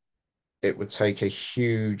where it would take a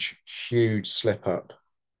huge, huge slip up.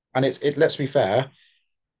 And let's be fair,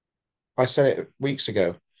 I said it weeks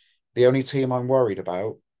ago, the only team I'm worried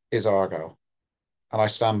about is Argyle. And I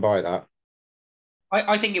stand by that.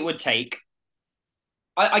 I think it would take.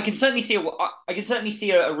 I can certainly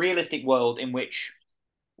see a realistic world in which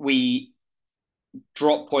we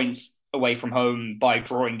drop points away from home by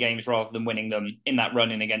drawing games rather than winning them in that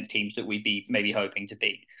run-in against teams that we'd be maybe hoping to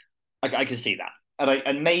beat. I could see that.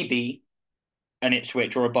 And maybe an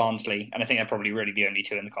Ipswich or a Barnsley, and I think they're probably really the only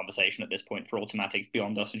two in the conversation at this point for automatics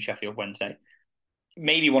beyond us and Sheffield Wednesday.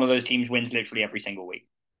 Maybe one of those teams wins literally every single week.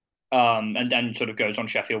 And then sort of goes on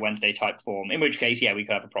Sheffield Wednesday type form, in which case, yeah, we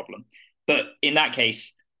could have a problem. But in that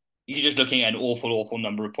case, you're just looking at an awful, awful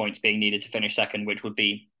number of points being needed to finish second, which would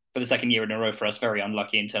be, for the second year in a row for us, very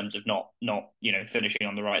unlucky in terms of not finishing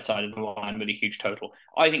on the right side of the line with a huge total.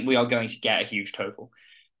 I think we are going to get a huge total.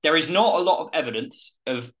 There is not a lot of evidence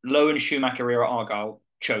of Lowe and Schumacher era Argyle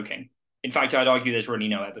choking. In fact, I'd argue there's really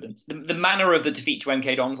no evidence. The manner of the defeat to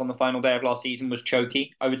MK Dons on the final day of last season was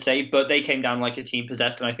choky, I would say, but they came down like a team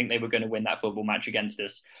possessed, and I think they were going to win that football match against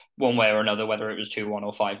us one way or another, whether it was 2-1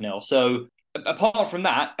 or 5-0. So apart from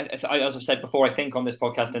that, as I've said before, I think on this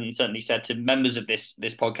podcast, and certainly said to members of this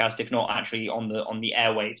podcast, if not actually on the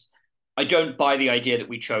airwaves, I don't buy the idea that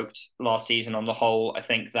we choked last season on the whole. I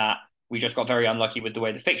think that we just got very unlucky with the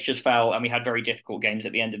way the fixtures fell, and we had very difficult games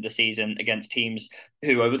at the end of the season against teams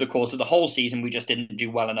who, over the course of the whole season, we just didn't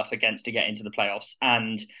do well enough against to get into the playoffs.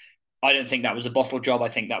 And I don't think that was a bottle job. I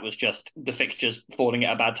think that was just the fixtures falling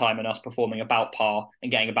at a bad time and us performing about par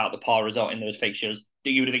and getting about the par result in those fixtures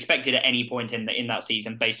that you would have expected at any point in that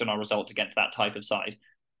season based on our results against that type of side.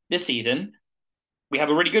 This season, we have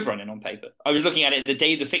a really good run-in on paper. I was looking at it the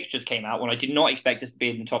day the fixtures came out when I did not expect us to be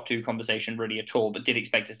in the top two conversation really at all, but did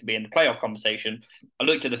expect us to be in the playoff conversation. I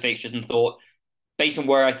looked at the fixtures and thought, based on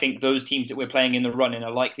where I think those teams that we're playing in the run-in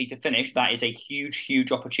are likely to finish, that is a huge,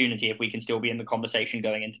 huge opportunity if we can still be in the conversation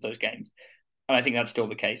going into those games. And I think that's still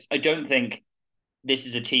the case. I don't think this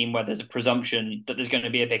is a team where there's a presumption that there's going to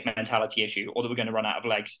be a big mentality issue or that we're going to run out of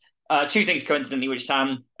legs. Two things, coincidentally, which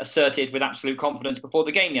Sam asserted with absolute confidence before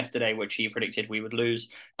the game yesterday, which he predicted we would lose.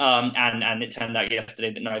 And it turned out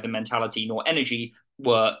yesterday that neither mentality nor energy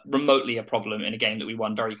were remotely a problem in a game that we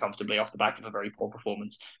won very comfortably off the back of a very poor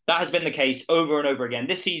performance. That has been the case over and over again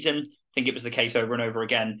this season. I think it was the case over and over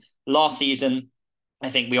again last season. I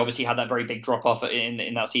think we obviously had that very big drop-off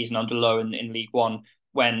in that season under Lowe in League One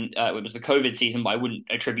when it was the COVID season, but I wouldn't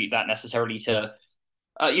attribute that necessarily to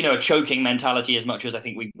a choking mentality as much as I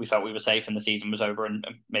think we felt we were safe and the season was over and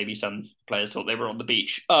maybe some players thought they were on the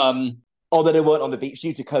beach. Although they weren't on the beach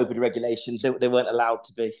due to COVID regulations, they weren't allowed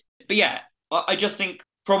to be. But yeah, I just think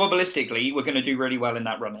probabilistically we're going to do really well in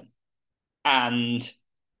that run-in. And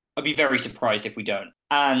I'd be very surprised if we don't.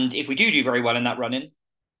 And if we do very well in that run-in,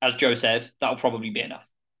 as Joe said, that'll probably be enough.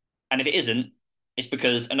 And if it isn't, it's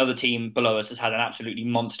because another team below us has had an absolutely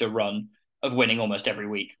monster run of winning almost every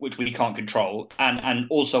week, which we can't control. And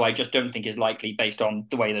also, I just don't think is likely based on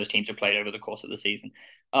the way those teams have played over the course of the season.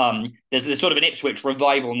 There's sort of an Ipswich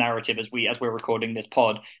revival narrative as we're recording this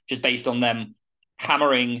pod, just based on them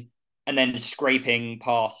hammering and then scraping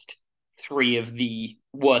past three of the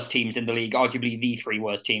worst teams in the league, arguably the three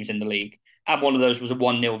worst teams in the league. And one of those was a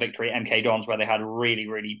 1-0 victory at MK Dons, where they had a really,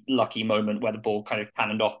 really lucky moment where the ball kind of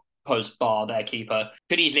cannoned off post bar. Their keeper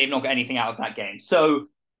could easily have not got anything out of that game. So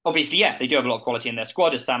obviously, yeah, they do have a lot of quality in their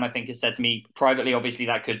squad, as Sam, I think, has said to me privately. Obviously,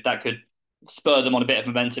 that could spur them on a bit of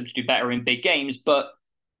momentum to do better in big games. But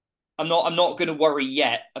I'm not going to worry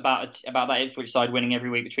yet about that Ipswich side winning every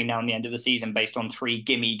week between now and the end of the season based on 3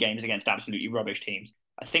 gimme games against absolutely rubbish teams.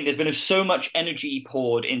 I think there's been so much energy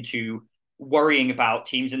poured into worrying about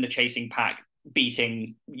teams in the chasing pack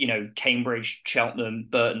beating, Cambridge, Cheltenham,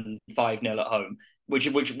 Burton 5-0 at home, which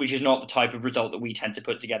is not the type of result that we tend to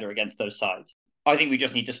put together against those sides. I think we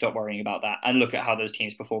just need to stop worrying about that and look at how those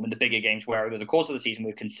teams perform in the bigger games where over the course of the season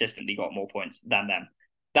we've consistently got more points than them.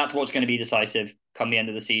 That's what's going to be decisive come the end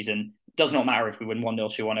of the season. It does not matter if we win 1-0,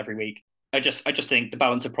 2-1 every week. I just think the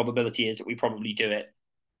balance of probability is that we probably do it.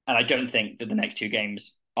 And I don't think that the next 2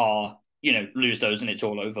 games are, lose those and it's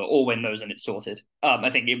all over, or win those and it's sorted. I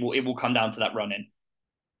think it will come down to that run-in.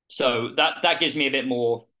 So that gives me a bit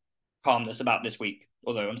more calmness about this week,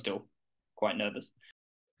 although I'm still quite nervous.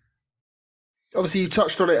 Obviously, you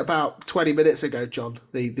touched on it about 20 minutes ago, John,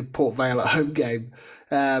 the Port Vale at home game.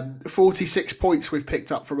 46 points we've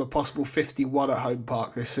picked up from a possible 51 at Home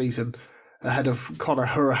Park this season, ahead of Conor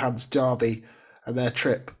Hurahan's Derby and their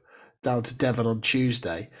trip down to Devon on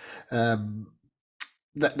Tuesday.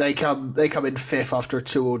 They come in fifth after a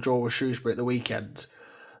 2-2 draw with Shrewsbury at the weekend.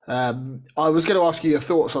 I was going to ask you your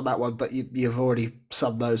thoughts on that one, but you've already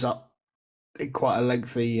summed those up in quite a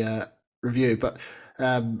lengthy review. But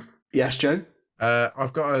yes, Joe?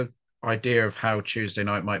 I've got an idea of how Tuesday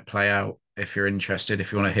night might play out if you're interested,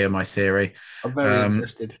 if you want to hear my theory. I'm very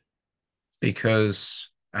interested. Because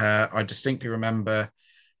I distinctly remember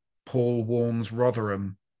Paul Warne's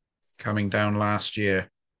Rotherham coming down last year,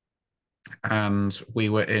 and we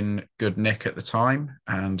were in good nick at the time,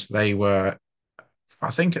 and they were, I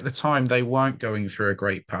think at the time they weren't going through a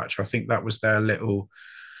great patch. I think that was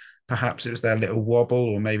perhaps it was their little wobble,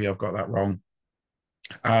 or maybe I've got that wrong.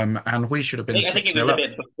 And we should have been. I think it was a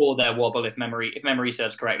bit before their wobble, if memory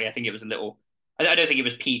serves correctly. I think it was a little. I don't think it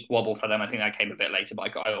was peak wobble for them. I think that came a bit later,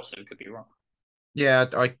 but I also could be wrong. Yeah,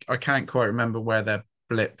 I can't quite remember where their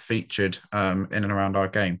blip featured in and around our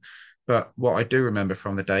game. But what I do remember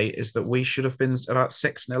from the day is that we should have been about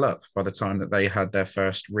 6-0 up by the time that they had their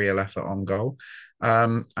first real effort on goal.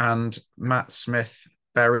 And Matt Smith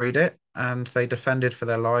buried it, and they defended for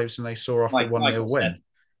their lives, and they saw off a 1-0 win.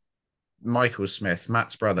 Michael Smith,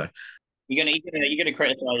 Matt's brother. You're gonna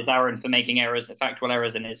criticize Aaron for making errors, factual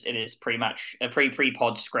errors in his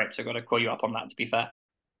pre-pod script. I've got to call you up on that, to be fair.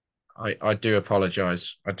 I do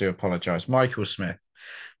apologise. Michael Smith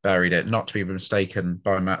buried it, not to be mistaken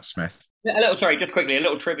by Matt Smith. Just quickly, a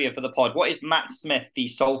little trivia for the pod. What is Matt Smith, the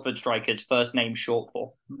Salford striker's first name short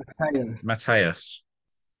for? Mateus.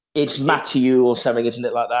 It's Matthew or something, isn't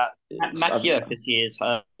it, like that? Mathieu, because he is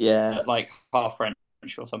like half French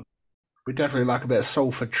or something. We definitely like a bit of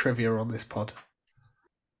Salford trivia on this pod.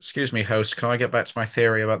 Excuse me, host, can I get back to my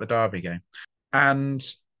theory about the Derby game? And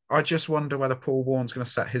I just wonder whether Paul Warne's going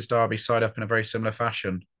to set his Derby side up in a very similar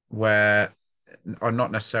fashion, where I'm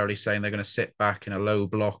not necessarily saying they're going to sit back in a low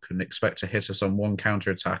block and expect to hit us on one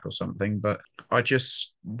counter-attack or something, but I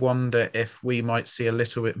just wonder if we might see a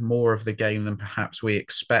little bit more of the game than perhaps we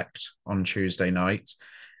expect on Tuesday night.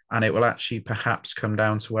 And it will actually perhaps come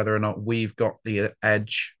down to whether or not we've got the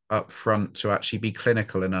edge up front to actually be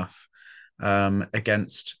clinical enough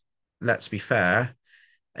against, let's be fair,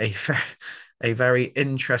 a very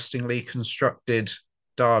interestingly constructed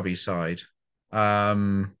Derby side.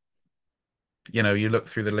 You look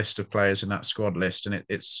through the list of players in that squad list, and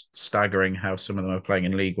it's staggering how some of them are playing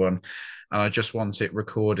in League One. And I just want it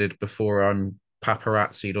recorded before I'm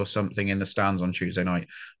paparazzi'd or something in the stands on Tuesday night.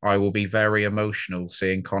 I will be very emotional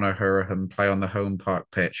seeing Conor Hurahan play on the home park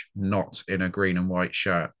pitch, not in a green and white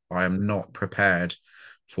shirt. I am not prepared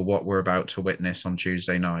for what we're about to witness on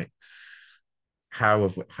Tuesday night. How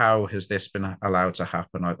has this been allowed to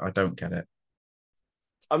happen? I don't get it.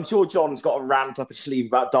 I'm sure John's got a rant up his sleeve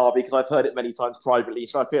about Derby, because I've heard it many times privately,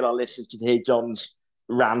 so I feel our listeners can hear John's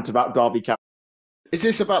rant about Derby. Is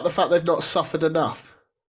this about the fact they've not suffered enough?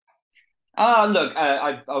 Look,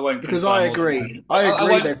 I won't. Because I agree. I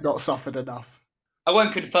agree they've not suffered enough. I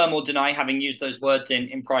won't confirm or deny having used those words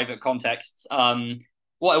in private contexts.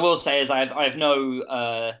 What I will say is I have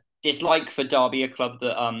no dislike for Derby, a club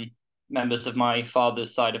that members of my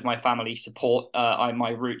father's side of my family support.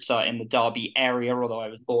 My roots are in the Derby area, although I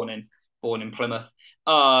was born in Plymouth.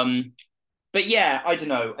 But yeah, I don't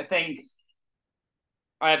know. I think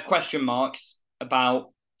I have question marks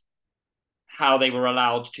about how they were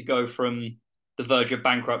allowed to go from the verge of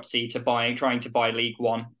bankruptcy to trying to buy League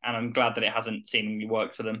One, and I'm glad that it hasn't seemingly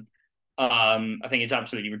worked for them. I think it's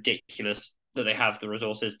absolutely ridiculous that they have the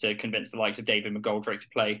resources to convince the likes of David McGoldrick to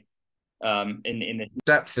play in the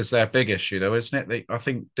depth is their big issue, though, isn't it? I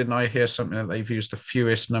think, didn't I hear something that they've used the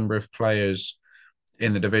fewest number of players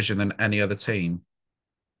in the division than any other team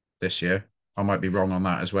this year? I might be wrong on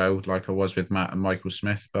that as well, like I was with Matt and Michael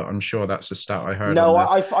Smith, but I'm sure that's a stat I heard. No,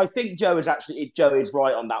 I think Joe is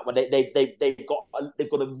right on that one. They've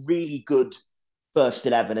got a really good first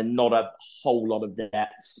 11 and not a whole lot of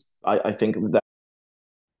depth. I think of that.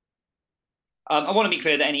 I want to be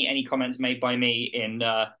clear that any comments made by me in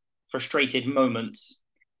frustrated moments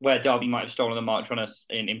where Derby might have stolen a march on us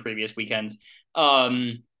in previous weekends.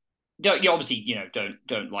 You obviously,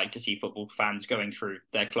 don't like to see football fans going through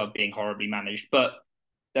their club being horribly managed, but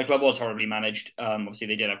their club was horribly managed. Obviously,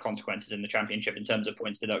 they did have consequences in the Championship in terms of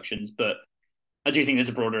points deductions, but I do think there's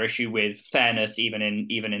a broader issue with fairness, even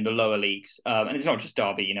in the lower leagues. And it's not just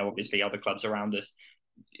Derby. Obviously, other clubs around us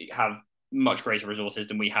have much greater resources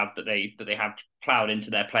than we have that they have ploughed into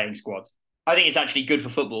their playing squads. I think it's actually good for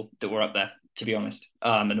football that we're up there, to be honest,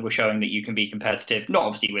 and that we're showing that you can be competitive. Not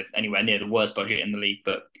obviously with anywhere near the worst budget in the league,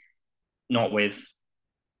 but not with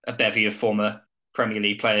a bevy of former Premier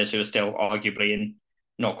League players who are still arguably in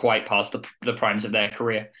not quite past the primes of their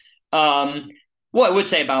career. What I would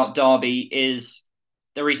say about Derby is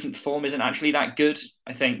the recent form isn't actually that good.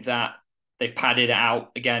 I think that they've padded it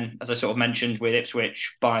out again, as I sort of mentioned, with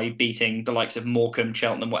Ipswich by beating the likes of Morecambe,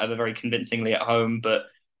 Cheltenham, whatever, very convincingly at home. But,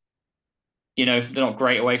 they're not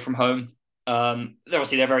great away from home. They're a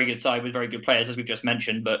very good side with very good players, as we've just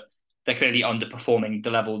mentioned, but they're clearly underperforming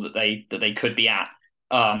the level that they could be at.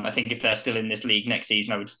 I think if they're still in this league next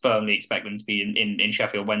season, I would firmly expect them to be in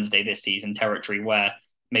Sheffield Wednesday this season territory, where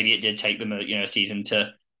maybe it did take them a season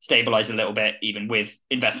to stabilize a little bit, even with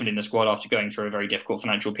investment in the squad after going through a very difficult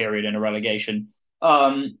financial period and a relegation.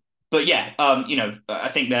 But yeah, I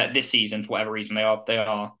think that this season, for whatever reason, they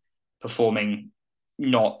are performing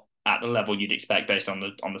not at the level you'd expect based on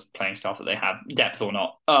the playing staff that they have, depth or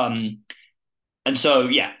not. And so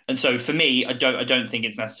for me, I don't think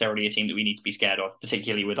it's necessarily a team that we need to be scared of,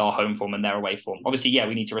 particularly with our home form and their away form. Obviously, yeah,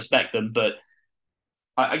 we need to respect them, but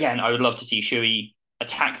I would love to see Shuey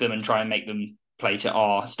attack them and try and make them play to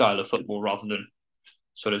our style of football rather than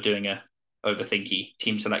sort of doing a overthinky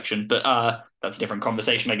team selection. But that's a different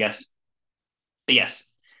conversation, I guess. But yes,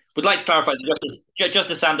 would like to clarify that just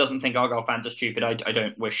as Sam doesn't think Argyle fans are stupid, I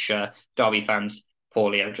don't wish Derby fans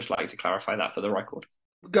poorly. I'd just like to clarify that for the record.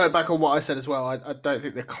 Going back on what I said as well, I don't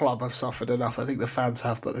think the club have suffered enough. I think the fans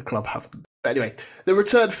have, but the club haven't. But anyway, the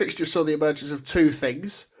return fixture saw the emergence of two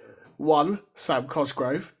things. One, Sam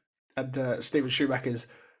Cosgrove and Stephen Schumacher's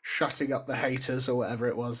shutting up the haters or whatever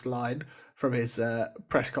it was line from his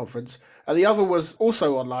press conference. And the other was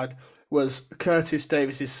also online, was Curtis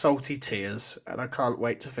Davis's salty tears, and I can't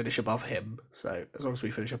wait to finish above him. So as long as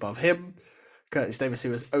we finish above him, Curtis Davis,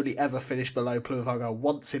 who has only ever finished below Plymouth Argyle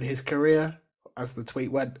once in his career, as the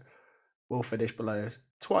tweet went, will finish below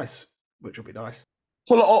twice, which will be nice.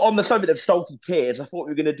 Well, on the subject of salty tears, I thought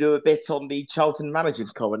we were going to do a bit on the Charlton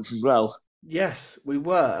manager's comments as well. Yes, we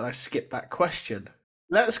were, and I skipped that question.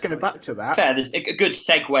 Let's go back to that. Fair, there's a good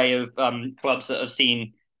segue of clubs that have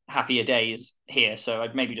seen happier days here, so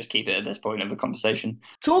I'd maybe just keep it at this point of the conversation.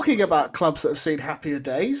 Talking about clubs that have seen happier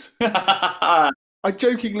days, I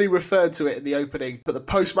jokingly referred to it in the opening, but the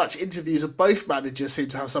post-match interviews of both managers seem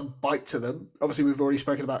to have some bite to them. Obviously, we've already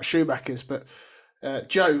spoken about Schumacher's, but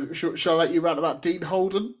Joe, shall I let you rant about Dean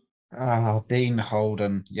Holden? Dean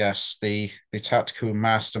Holden, yes, the tactical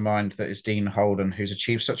mastermind that is Dean Holden, who's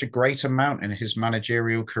achieved such a great amount in his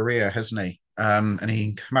managerial career, hasn't he? And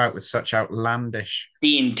he can come out with such outlandish...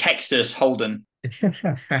 Dean Textus Holden.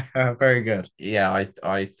 Very good. Yeah,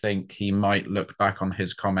 I think he might look back on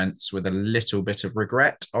his comments with a little bit of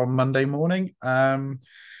regret on Monday morning. I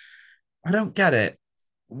don't get it.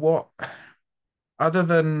 What, other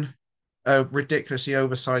than a ridiculously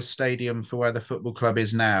oversized stadium for where the football club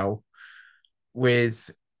is now,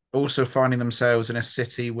 with also finding themselves in a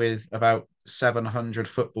city with about 700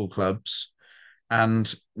 football clubs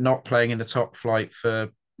and not playing in the top flight for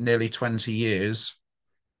nearly 20 years,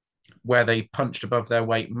 where they punched above their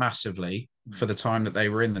weight massively for the time that they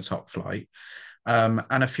were in the top flight, and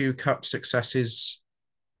a few cup successes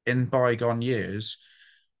in bygone years.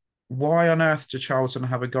 Why on earth do Charlton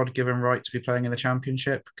have a God-given right to be playing in the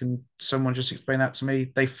Championship? Can someone just explain that to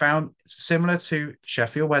me? They found, similar to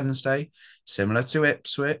Sheffield Wednesday, similar to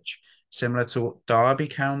Ipswich, similar to Derby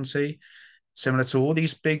County, similar to all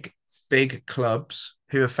these big clubs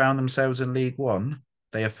who have found themselves in League One.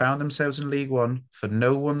 They have found themselves in League One for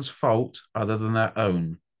no one's fault other than their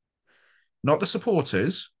own. Not the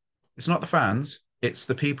supporters, it's not the fans, it's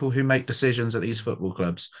the people who make decisions at these football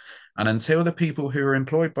clubs. And until the people who are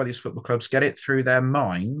employed by these football clubs get it through their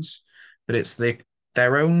minds that it's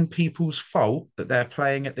their own people's fault that they're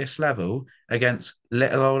playing at this level against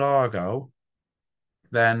little old Argyle,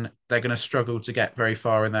 then they're going to struggle to get very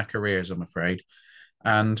far in their careers, I'm afraid.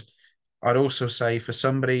 And I'd also say for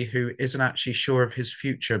somebody who isn't actually sure of his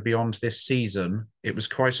future beyond this season, it was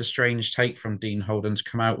quite a strange take from Dean Holden to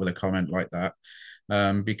come out with a comment like that,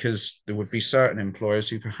 because there would be certain employers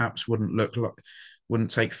who perhaps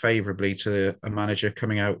wouldn't take favourably to a manager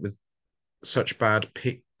coming out with such bad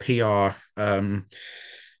PR in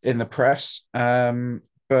the press.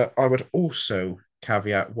 But I would also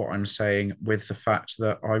caveat what I'm saying with the fact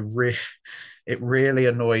that it really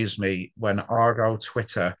annoys me when Argyle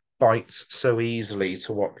Twitter bites so easily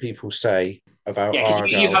to what people say about Argyle.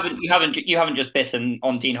 You haven't just bitten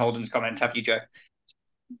on Dean Holden's comments, have you, Joe?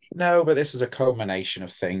 No, but this is a culmination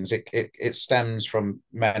of things. It stems from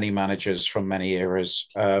many managers from many eras,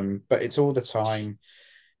 but it's all the time.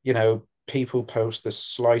 People post the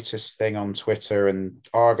slightest thing on Twitter, and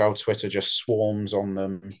Argyle Twitter just swarms on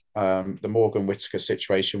them. The Morgan Whittaker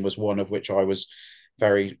situation was one of which I was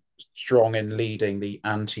very strong in leading the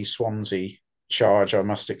anti-Swansea charge, I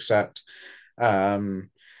must accept.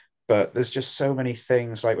 But there's just so many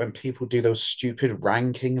things, like when people do those stupid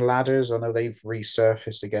ranking ladders. I know they've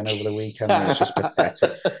resurfaced again over the weekend, and it's just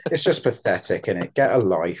pathetic. It's just pathetic, innit? Get a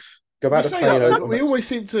life. Go back You to say playing that, though, open. but we always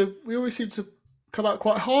seem to come out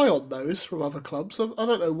quite high on those from other clubs. I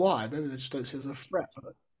don't know why. Maybe they just don't see it as a threat.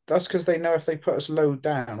 That's because they know if they put us low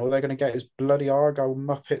down, all they're going to get is bloody Argyle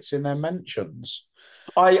Muppets in their mentions.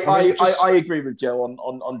 I agree with Joe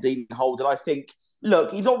on Dean Holden. I think,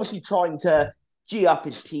 look, he's obviously trying to G up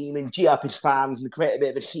his team and G up his fans and create a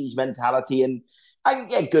bit of a siege mentality. And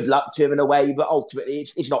yeah, good luck to him in a way, but ultimately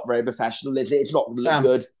it's not very professional, is it? It's not really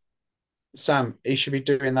good. Sam, he should be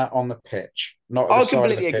doing that on the pitch, not at the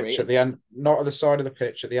side of the pitch at the end. Not at the side of the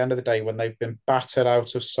pitch at the end of the day when they've been battered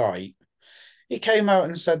out of sight. He came out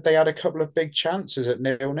and said they had a couple of big chances at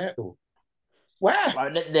 0-0.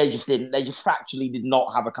 Where? They just didn't. They just factually did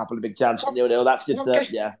not have a couple of big chances at 0-0. That's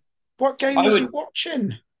just yeah. What game was he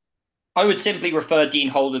watching? I would simply refer Dean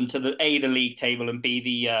Holden to the league table and B,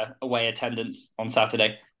 the away attendance on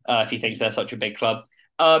Saturday, if he thinks they're such a big club.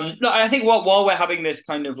 No, I think while we're having this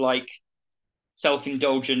kind of like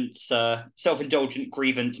self-indulgent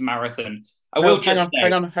grievance marathon, hang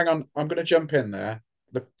on. I'm going to jump in there.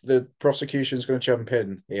 The prosecution's going to jump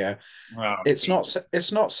in here. Oh, it's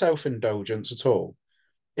not self-indulgence at all.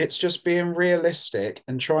 It's just being realistic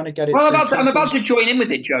and trying to get it. Well, I'm about to join in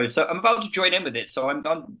with it, Joe. So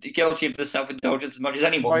I'm guilty of the self-indulgence as much as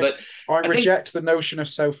anyone. But I reject the notion of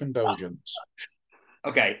self-indulgence.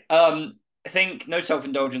 Okay. I think no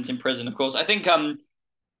self-indulgence in prison, of course. I think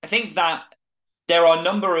that there are a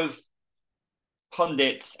number of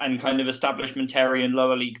pundits and kind of establishmentarian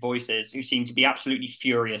lower league voices who seem to be absolutely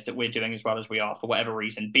furious that we're doing as well as we are for whatever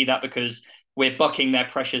reason, be that because we're bucking their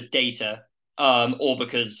precious data, or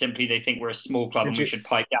because simply they think we're a small club we should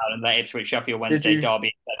pipe down and let Ipswich, Sheffield Wednesday,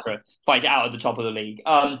 Derby, etc. fight it out at the top of the league.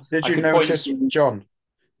 Did you notice, John?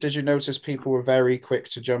 Did you notice people were very quick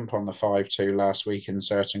to jump on the 5-2 last week in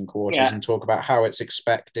certain quarters and talk about how it's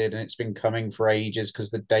expected and it's been coming for ages because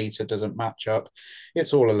the data doesn't match up?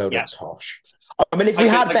 It's all a load of tosh. I mean, if we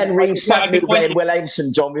had Ben Reeves, Sam Midway and Will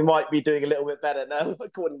Aimson, John, we might be doing a little bit better now,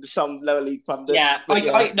 according to some lower league pundits. Yeah,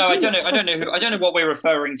 I don't know what we're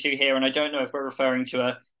referring to here, and I don't know if we're referring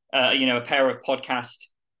to a pair of podcast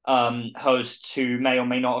hosts who may or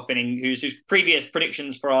may not have been whose previous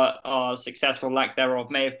predictions for our successful lack thereof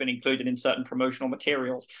may have been included in certain promotional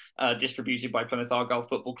materials distributed by Plymouth Argyle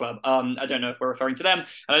Football Club. I don't know if we're referring to them, and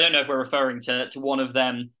I don't know if we're referring to one of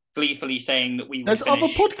them gleefully saying that we would There's other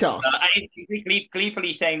podcasts.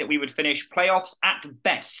 Gleefully saying that we would finish playoffs at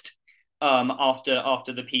best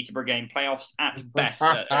after the Peterborough game. Playoffs at best.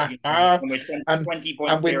 And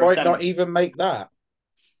we might not even make that.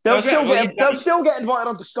 They'll still get invited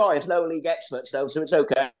onto Sky as lower league experts, though, so it's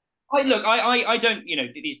okay. I don't,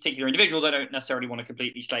 these particular individuals, I don't necessarily want to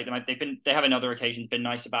completely slate them. They have on other occasions been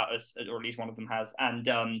nice about us, or at least one of them has, and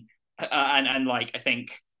I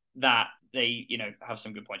think that they, have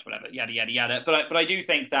some good points, whatever, yada yada yada. But I do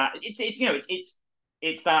think that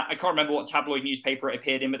it's that I can't remember what tabloid newspaper it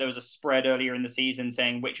appeared in, but there was a spread earlier in the season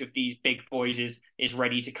saying which of these big boys is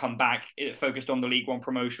ready to come back. It focused on the League One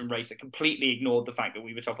promotion race that completely ignored the fact that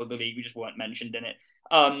we were top of the league. We just weren't mentioned in it.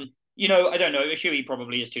 I don't know. Shuey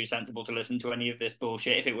probably is too sensible to listen to any of this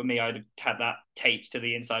bullshit. If it were me, I'd have had that taped to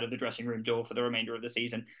the inside of the dressing room door for the remainder of the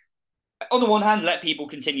season. On the one hand, let people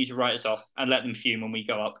continue to write us off and let them fume when we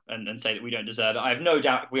go up and say that we don't deserve it. I have no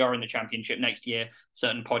doubt if we are in the Championship next year,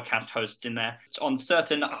 certain podcast hosts in there, on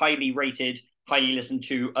certain highly rated, highly listened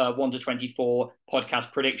to 1 to 24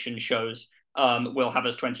 podcast prediction shows, will have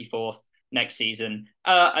us 24th next season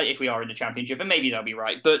if we are in the Championship, and maybe they'll be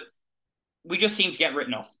right. But we just seem to get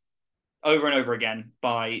written off over and over again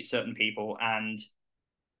by certain people, and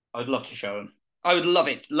I'd love to show them. I would love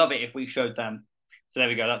it if we showed them. So there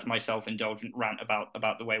we go. That's my self-indulgent rant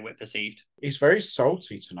about the way we're perceived. He's very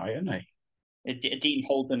salty tonight, isn't he? A Dean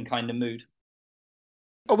Holden kind of mood.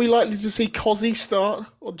 Are we likely to see Cozzy start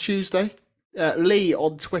on Tuesday? Lee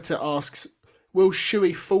on Twitter asks, will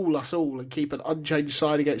Shuey fool us all and keep an unchanged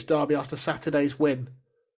side against Derby after Saturday's win?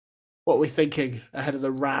 What are we thinking ahead of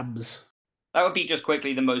the Rams? That would be just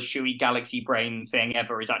quickly the most Shuey galaxy brain thing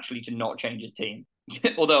ever, is actually to not change his team.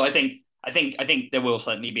 Although I think there will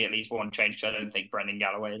certainly be at least one change, because I don't think Brendan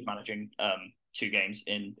Galloway is managing 2 games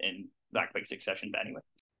in that quick succession. But anyway.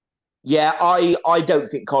 Yeah, I don't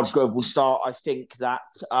think Cosgrove will start. I think that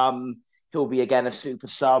he'll be again a super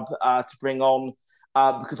sub to bring on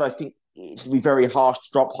because I think it's going to be very harsh to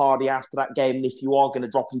drop Hardy after that game. And if you are going to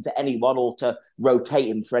drop him to anyone or to rotate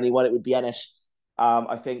him for anyone, it would be Ennis,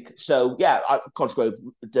 I think. So, yeah, Cosgrove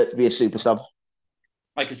to be a super sub.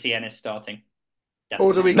 I could see Ennis starting.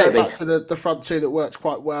 Or do we go Maybe. back to the front two that worked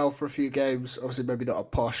quite well for a few games? Obviously, maybe not a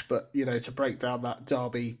posh, but to break down that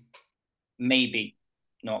Derby. Maybe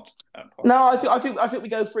not. No, I think we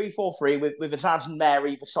go 3-4-3 with Azaz and Mare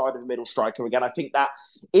either side of the middle striker again. I think that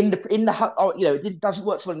it doesn't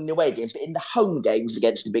work so well in the away games, but in the home games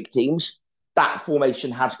against the big teams, that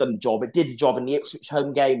formation has done the job. It did the job in the Ipswich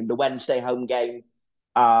home game and the Wednesday home game.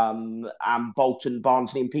 And Bolton,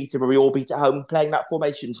 Barnsley, and Peterborough all beat at home playing that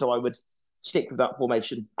formation. So I would stick with that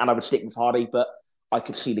formation, and I would stick with Hardy, but I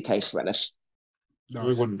could see the case for Ennis. Nice.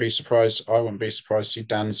 I wouldn't be surprised to see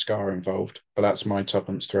Dan Scarr involved, but that's my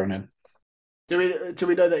tuppence thrown in. Do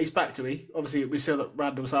we know that he's back? Do we? Obviously, we see that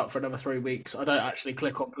Randall's out for another 3 weeks. I don't actually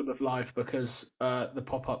click on Plymouth Live because the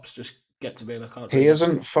pop-ups just get to me and I can't. He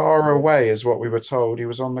isn't far away, is what we were told. He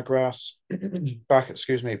was on the grass back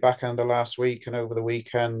end of last week and over the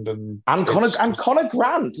weekend, and Connor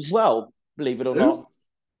Grant as well. Believe it or not.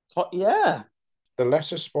 Yeah. The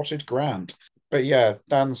lesser spotted Grant. But yeah,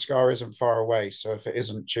 Dan Scarr isn't far away. So if it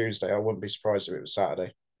isn't Tuesday, I wouldn't be surprised if it was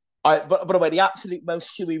Saturday. But by the way, the absolute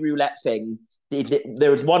most shoey roulette thing,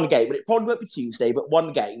 there was one game, and it probably won't be Tuesday, but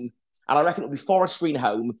one game, and I reckon it'll be Forest Green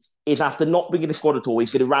home, is after not being in the squad at all,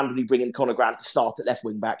 he's going to randomly bring in Connor Grant to start at left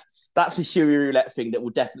wing back. That's the shoey roulette thing that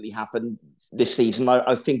will definitely happen this season.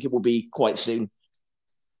 I think it will be quite soon.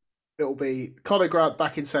 It'll be Connor Grant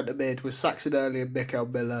back in centre mid with Saxon Early and Mikael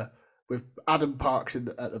Miller, with Adam Parks at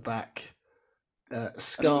the back.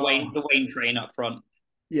 Scar, the Wayne train up front.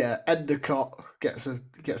 Yeah, Endicott gets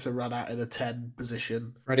a run out in a 10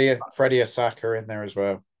 position. Freddie Asaka in there as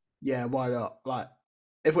well. Yeah, why not? Like,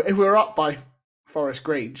 if we're up by Forest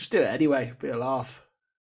Green, just do it anyway. It'll be a laugh.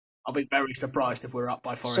 I'll be very surprised if we're up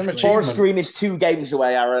by Forest Green. Forest Green is 2 games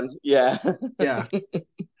away, Aaron. Yeah. Yeah.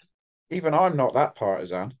 Even I'm not that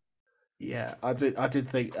partisan. Yeah, I did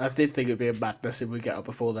think it'd be a madness if we get up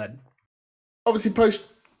before then. Obviously, post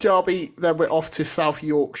Derby, then we're off to South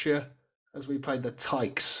Yorkshire as we play the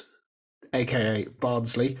Tykes, aka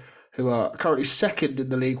Barnsley, who are currently second in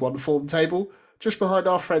the League One form table, just behind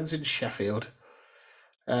our friends in Sheffield.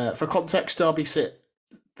 For context, Derby sit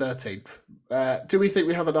 13th. Do we think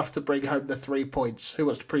we have enough to bring home the 3 points? Who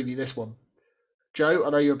wants to preview this one? Joe,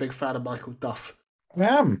 I know you're a big fan of Michael Duff. I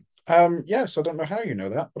am. Yes, I don't know how you know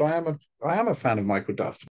that, but I am a fan of Michael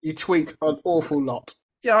Duff. You tweet an awful lot.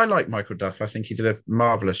 Yeah, I like Michael Duff. I think he did a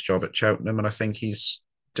marvellous job at Cheltenham, and I think he's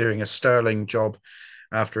doing a sterling job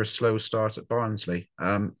after a slow start at Barnsley.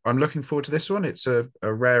 I'm looking forward to this one. It's a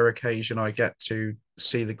rare occasion I get to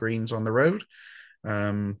see the Greens on the road.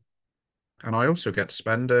 And I also get to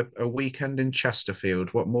spend a weekend in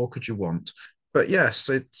Chesterfield. What more could you want? But yes,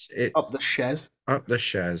 it's Up the Shez. Up the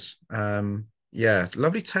Shez. Yeah,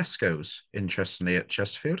 lovely Tesco's, interestingly, at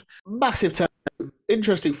Chesterfield. Massive Tesco.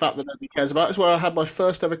 Interesting fact that nobody cares about is where I had my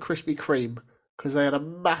first ever Krispy Kreme, because they had a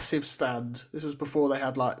massive stand. This was before they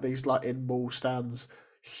had these in-mall stands,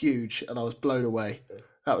 huge, and I was blown away.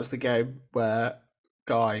 That was the game where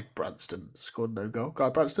Guy Branston scored no goal. Guy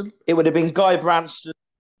Branston? It would have been Guy Branston.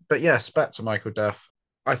 But yes, back to Michael Duff.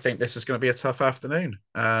 I think this is going to be a tough afternoon.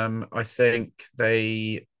 I think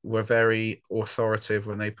they were very authoritative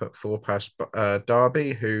when they put 4 past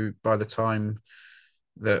Derby, who by the time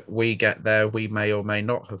that we get there, we may or may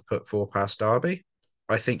not have put 4 past Derby.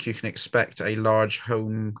 I think you can expect a large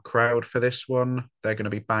home crowd for this one. They're going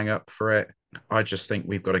to be bang up for it. I just think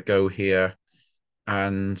we've got to go here.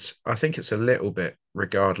 And I think it's a little bit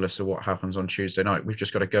regardless of what happens on Tuesday night. We've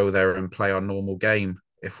just got to go there and play our normal game.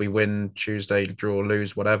 If we win Tuesday, draw,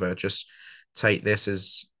 lose, whatever, just take this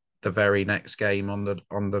as the very next game on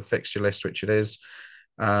the fixture list, which it is.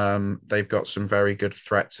 They've got some very good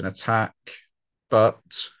threats in attack, but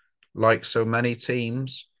like so many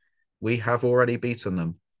teams, we have already beaten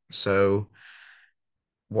them. So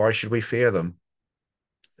why should we fear them?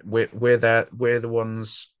 We're the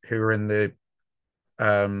ones who are in the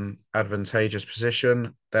advantageous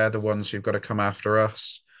position. They're the ones who've got to come after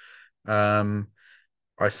us.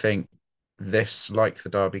 I think this, like the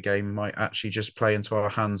Derby game, might actually just play into our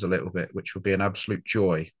hands a little bit, which would be an absolute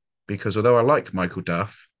joy. Because although I like Michael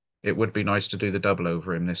Duff, it would be nice to do the double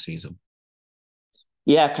over him this season.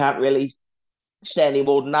 Yeah, can't really say any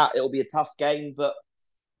more than that. It'll be a tough game, but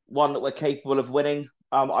one that we're capable of winning.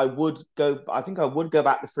 I think I would go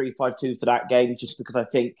back to 3-5-2 for that game, just because I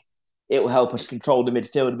think it will help us control the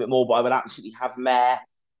midfield a bit more. But I would absolutely have Mare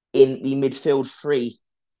in the midfield 3.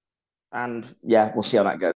 And yeah, we'll see how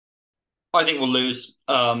that goes. I think we'll lose,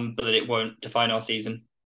 but that it won't define our season.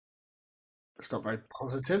 It's not very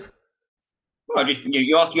positive. Well,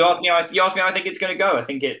 you ask me. How I think it's going to go. I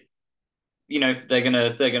think it. They're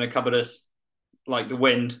gonna cover us like the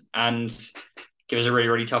wind and give us a really,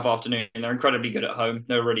 really tough afternoon. They're incredibly good at home.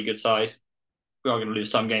 They're a really good side. We are going to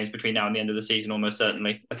lose some games between now and the end of the season, almost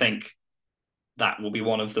certainly. I think that will be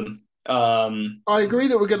one of them. I agree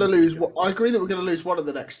that we're going to lose. I agree that we're going to lose one of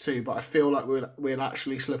the next two, but I feel like we'll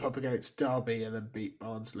actually slip up against Derby and then beat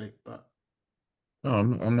Barnsley. But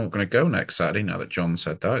I'm not going to go next Saturday now that John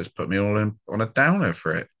said that. It's put me all in on a downer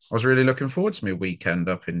for it. I was really looking forward to my weekend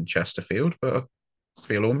up in Chesterfield, but I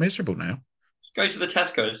feel all miserable now. Go to the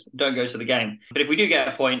Tesco's, don't go to the game. But if we do get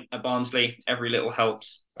a point at Barnsley, every little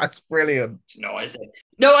helps. That's brilliant. No, I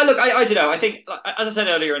don't know. I think, as I said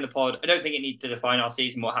earlier in the pod, I don't think it needs to define our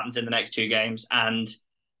season what happens in the next two games. And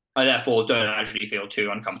I therefore don't actually feel too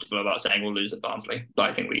uncomfortable about saying we'll lose at Barnsley. But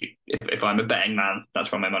I think if I'm a betting man, that's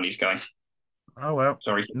where my money's going. Oh, well.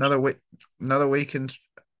 Sorry. Another week in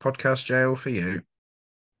podcast jail for you.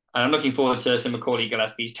 And I'm looking forward to Macaulay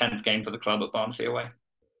Gillespie's 10th game for the club at Barnsley away.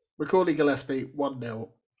 Macaulay Gillespie, 1-0,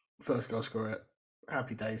 first goal scorer.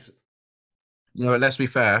 Happy days. No, let's be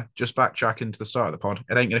fair. Just backtracking to the start of the pod.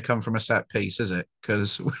 It ain't going to come from a set piece, is it?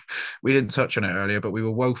 Because we didn't touch on it earlier, but we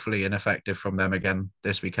were woefully ineffective from them again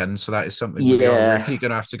this weekend. So that is something we're really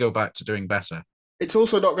going to have to go back to doing better. It's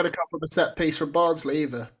also not going to come from a set piece from Barnsley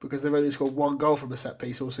either, because they've only scored one goal from a set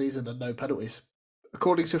piece all season and no penalties,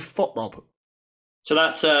 according to FotMob. So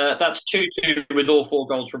that's 2-2 with all 4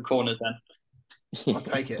 goals from corners then. I'll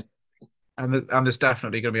take it. And there's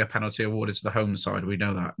definitely going to be a penalty awarded to the home side. We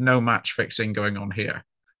know that. No match fixing going on here.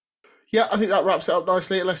 Yeah, I think that wraps it up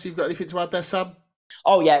nicely, unless you've got anything to add there, Sam.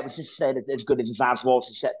 Oh, yeah, it was just saying that as good as Zaz was,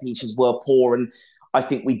 the set pieces were poor, and I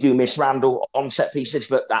think we do miss Randall on set pieces,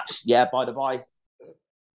 but that's, by the by.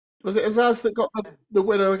 Was it Azaz that got the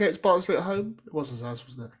winner against Barnsley at home? It was Azaz,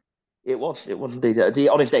 wasn't it? It was indeed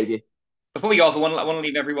on his debut. Before we go off, I want to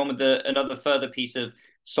leave everyone with another further piece of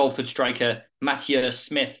Salford striker Mathieu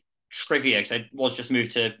Smith trivia, because I was just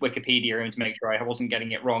moved to Wikipedia to make sure I wasn't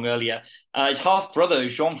getting it wrong earlier. His half-brother,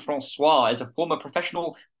 Jean-Francois, is a former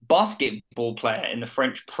professional basketball player in the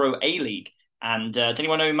French Pro A-League. And does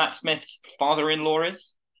anyone know who Matt Smith's father-in-law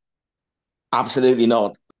is? Absolutely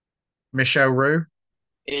not. Michel Roux?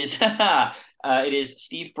 It is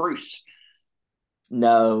Steve Bruce.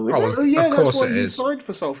 No. That's why he signed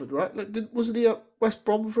for Salford, right? Wasn't he at West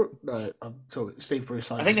Brom for... No, I'm talking Steve Bruce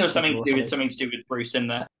signed. I think there was something to do with Bruce in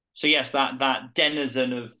there. So yes, that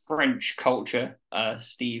denizen of French culture,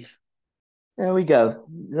 Steve. There we go.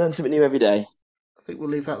 Learn something new every day. I think we'll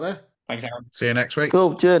leave that there. Thanks, Aaron. See you next week. Cool,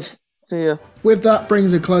 good. See ya. With that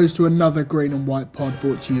brings a close to another Green and White pod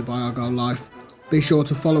brought to you by Argyle Life. Be sure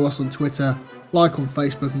to follow us on Twitter, like on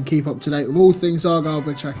Facebook, and keep up to date with all things Argyle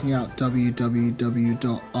by checking out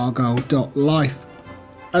www.argyle.life.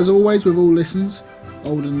 As always, with all listens,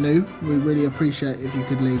 old and new, we really appreciate if you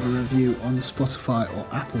could leave a review on Spotify or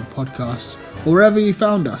Apple Podcasts, or wherever you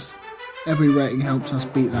found us. Every rating helps us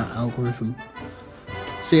beat that algorithm.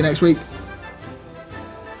 See you next week.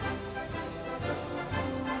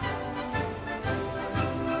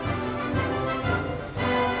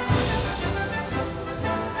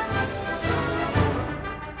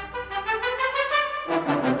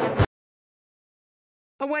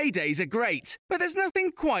 Away days are great, but there's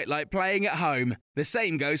nothing quite like playing at home. The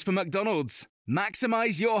same goes for McDonald's.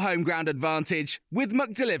 Maximise your home ground advantage with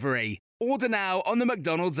McDelivery. Order now on the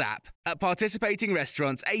McDonald's app. At participating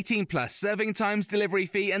restaurants, 18 plus serving times, delivery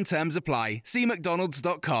fee and terms apply. See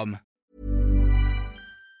mcdonalds.com.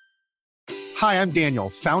 Hi, I'm Daniel,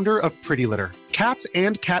 founder of Pretty Litter. Cats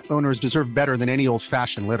and cat owners deserve better than any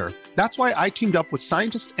old-fashioned litter. That's why I teamed up with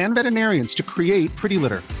scientists and veterinarians to create Pretty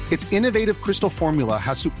Litter. Its innovative crystal formula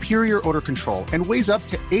has superior odor control and weighs up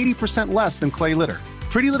to 80% less than clay litter.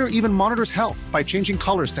 Pretty Litter even monitors health by changing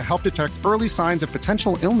colors to help detect early signs of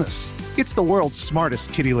potential illness. It's the world's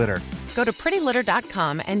smartest kitty litter. Go to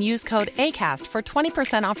prettylitter.com and use code ACAST for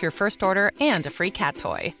 20% off your first order and a free cat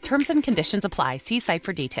toy. Terms and conditions apply. See site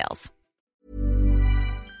for details.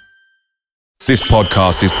 This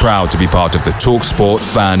podcast is proud to be part of the TalkSport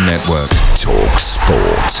Fan Network.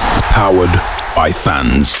 TalkSport. Powered by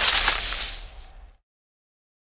fans.